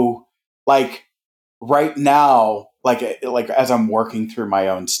so like right now, like as I'm working through my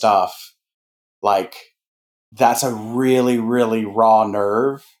own stuff, like that's a really, really raw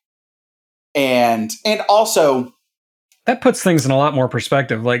nerve. And also that puts things in a lot more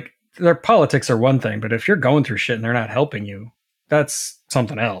perspective. Like their politics are one thing, but if you're going through shit and they're not helping you, that's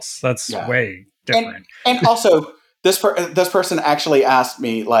something else. That's way different. And also this person actually asked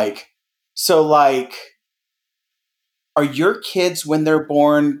me like, so like, are your kids when they're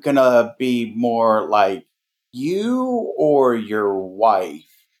born gonna be more like you or your wife?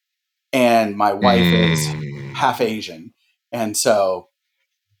 And my wife is half Asian. And so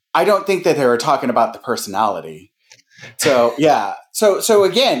I don't think that they were talking about the personality. So, yeah. So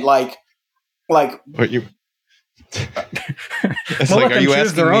again, like, what you, it's like, are you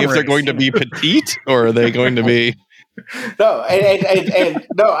asking me if they're going to be petite or are they going to be? No, and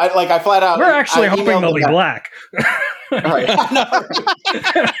no, I flat out. We're actually hoping they'll be black. Right.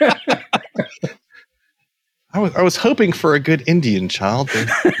 I was hoping for a good Indian child.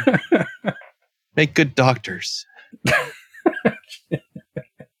 Make good doctors.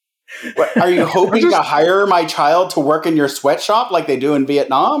 What, are you hoping to hire my child to work in your sweatshop like they do in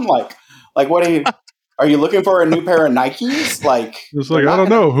Vietnam? Like what are you looking for a new pair of Nikes? Like it's like I don't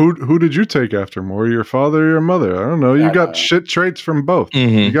know who did you take after more, your father or your mother? I don't know. You got shit traits from both.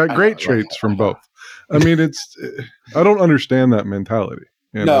 Mm-hmm. You got great traits from both. I mean, I don't understand that mentality.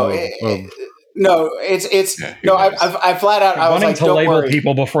 I flat out. I was like, to label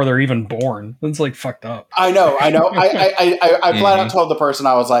people before they're even born. That's like fucked up. I know. I flat out told the person,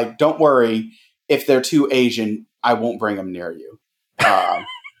 I was like, don't worry. If they're too Asian, I won't bring them near you.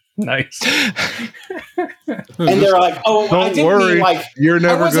 Nice. And they're like, oh, don't I didn't worry. Mean like you're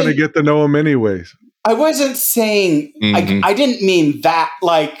never going to get to know them anyways. I wasn't saying, I didn't mean that.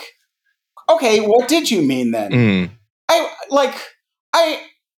 Like, okay, what did you mean then?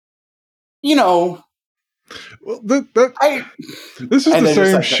 Well, this is the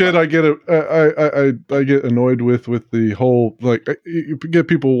same shit I get. I get annoyed with the whole like you get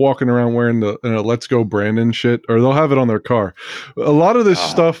people walking around wearing the "Let's Go Brandon" shit, or they'll have it on their car. A lot of this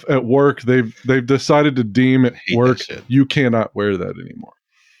stuff at work, they've decided to deem at work you cannot wear that anymore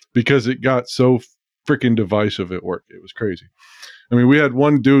because it got so freaking divisive at work. It was crazy. I mean, we had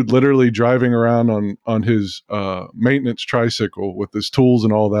one dude literally driving around on his maintenance tricycle with his tools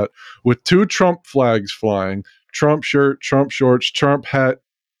and all that, with 2 Trump flags flying, Trump shirt, Trump shorts, Trump hat,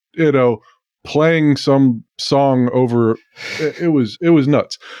 playing some song over. It was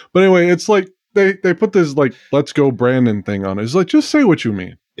nuts. But anyway, it's like they put this like "Let's Go Brandon" thing on it. It's like, just say what you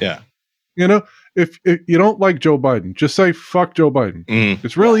mean. Yeah. If you don't like Joe Biden, just say fuck Joe Biden.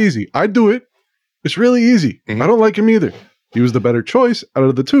 It's really easy. I do it. It's really easy. I don't like him either. He was the better choice out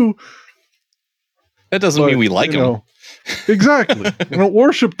of the 2. That doesn't mean we like him. Exactly. I don't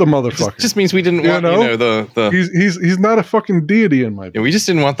worship the motherfucker. Just means we didn't want, the he's not a fucking deity in my opinion. We just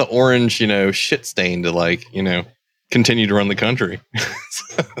didn't want the orange, shit stain to continue to run the country.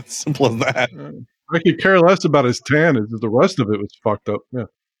 Simple as that. I could care less about his tan as the rest of it was fucked up. Yeah.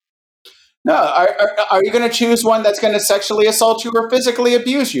 No, are you going to choose one that's going to sexually assault you or physically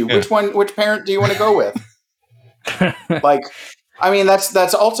abuse you? Yeah. Which parent do you want to go with? Like, I mean,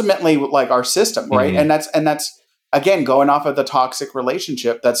 that's ultimately like our system, right? And that's again going off of the toxic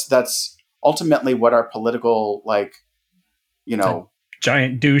relationship. That's ultimately what our political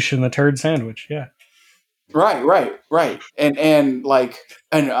giant douche in the turd sandwich. Yeah, right,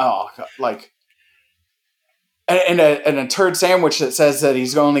 and a turd sandwich that says that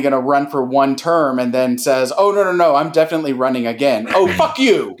he's only going to run for 1 term and then says, oh, no, I'm definitely running again. Oh, fuck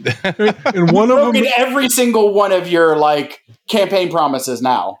you. And one of them, every single one of your campaign promises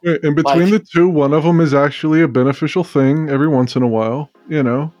now. And between the 2, one of them is actually a beneficial thing every once in a while,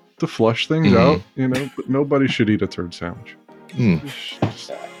 to flush things out, but nobody should eat a turd sandwich.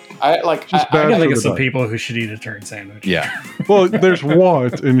 I can think of some people who should eat a turd sandwich. Yeah. Well, there's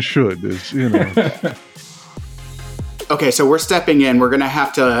want and should is, Okay, so we're stepping in. We're going to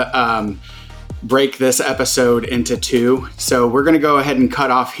have to break this episode into 2. So we're going to go ahead and cut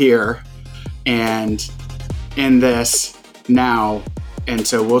off here and end this now. And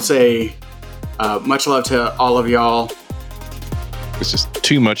so we'll say much love to all of y'all. It's just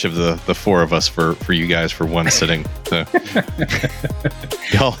too much of the four of us for you guys for one sitting. So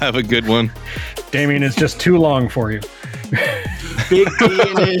y'all have a good one. Damien is just too long for you. Big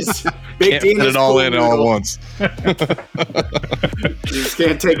Dean is Can't fit it all in all at once. You just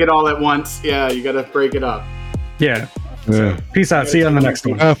can't take it all at once. Yeah, you got to break it up. Yeah. So, peace out. See you on the next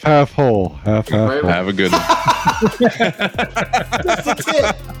one. Half whole. Half Right. whole. Have a good one.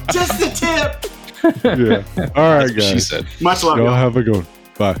 Just the tip. Yeah. All right, That's what guys. she said. Much love, Y'all y'all. have a good one.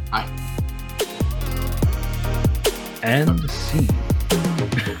 Bye. Bye. And scene.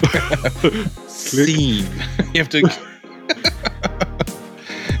 Scene. You have to.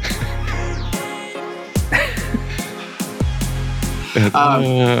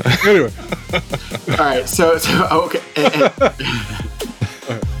 Anyway. All right. So okay. All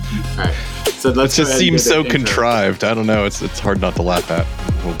right. So let's. It just seems so contrived. I don't know. It's hard not to laugh at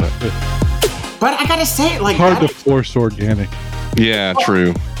a little bit. But I gotta say, like, Hard to force organic. Yeah,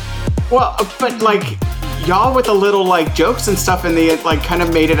 true. well, but like, y'all with the little like jokes and stuff in the like, kind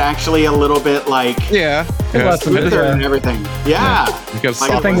of made it actually a little bit like Yeah. Well, that's smoother and everything. Yeah. You got to Like,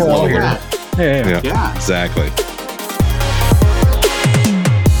 stop I think it we're all wasn't here. bad. Yeah. Yeah. Exactly.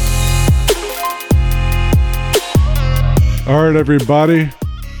 All right, everybody.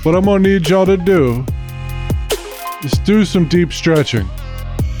 What I'm going to need y'all to do is do some deep stretching.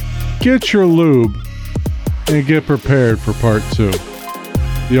 Get your lube and get prepared for part 2.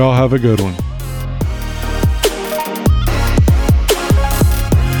 Y'all have a good one.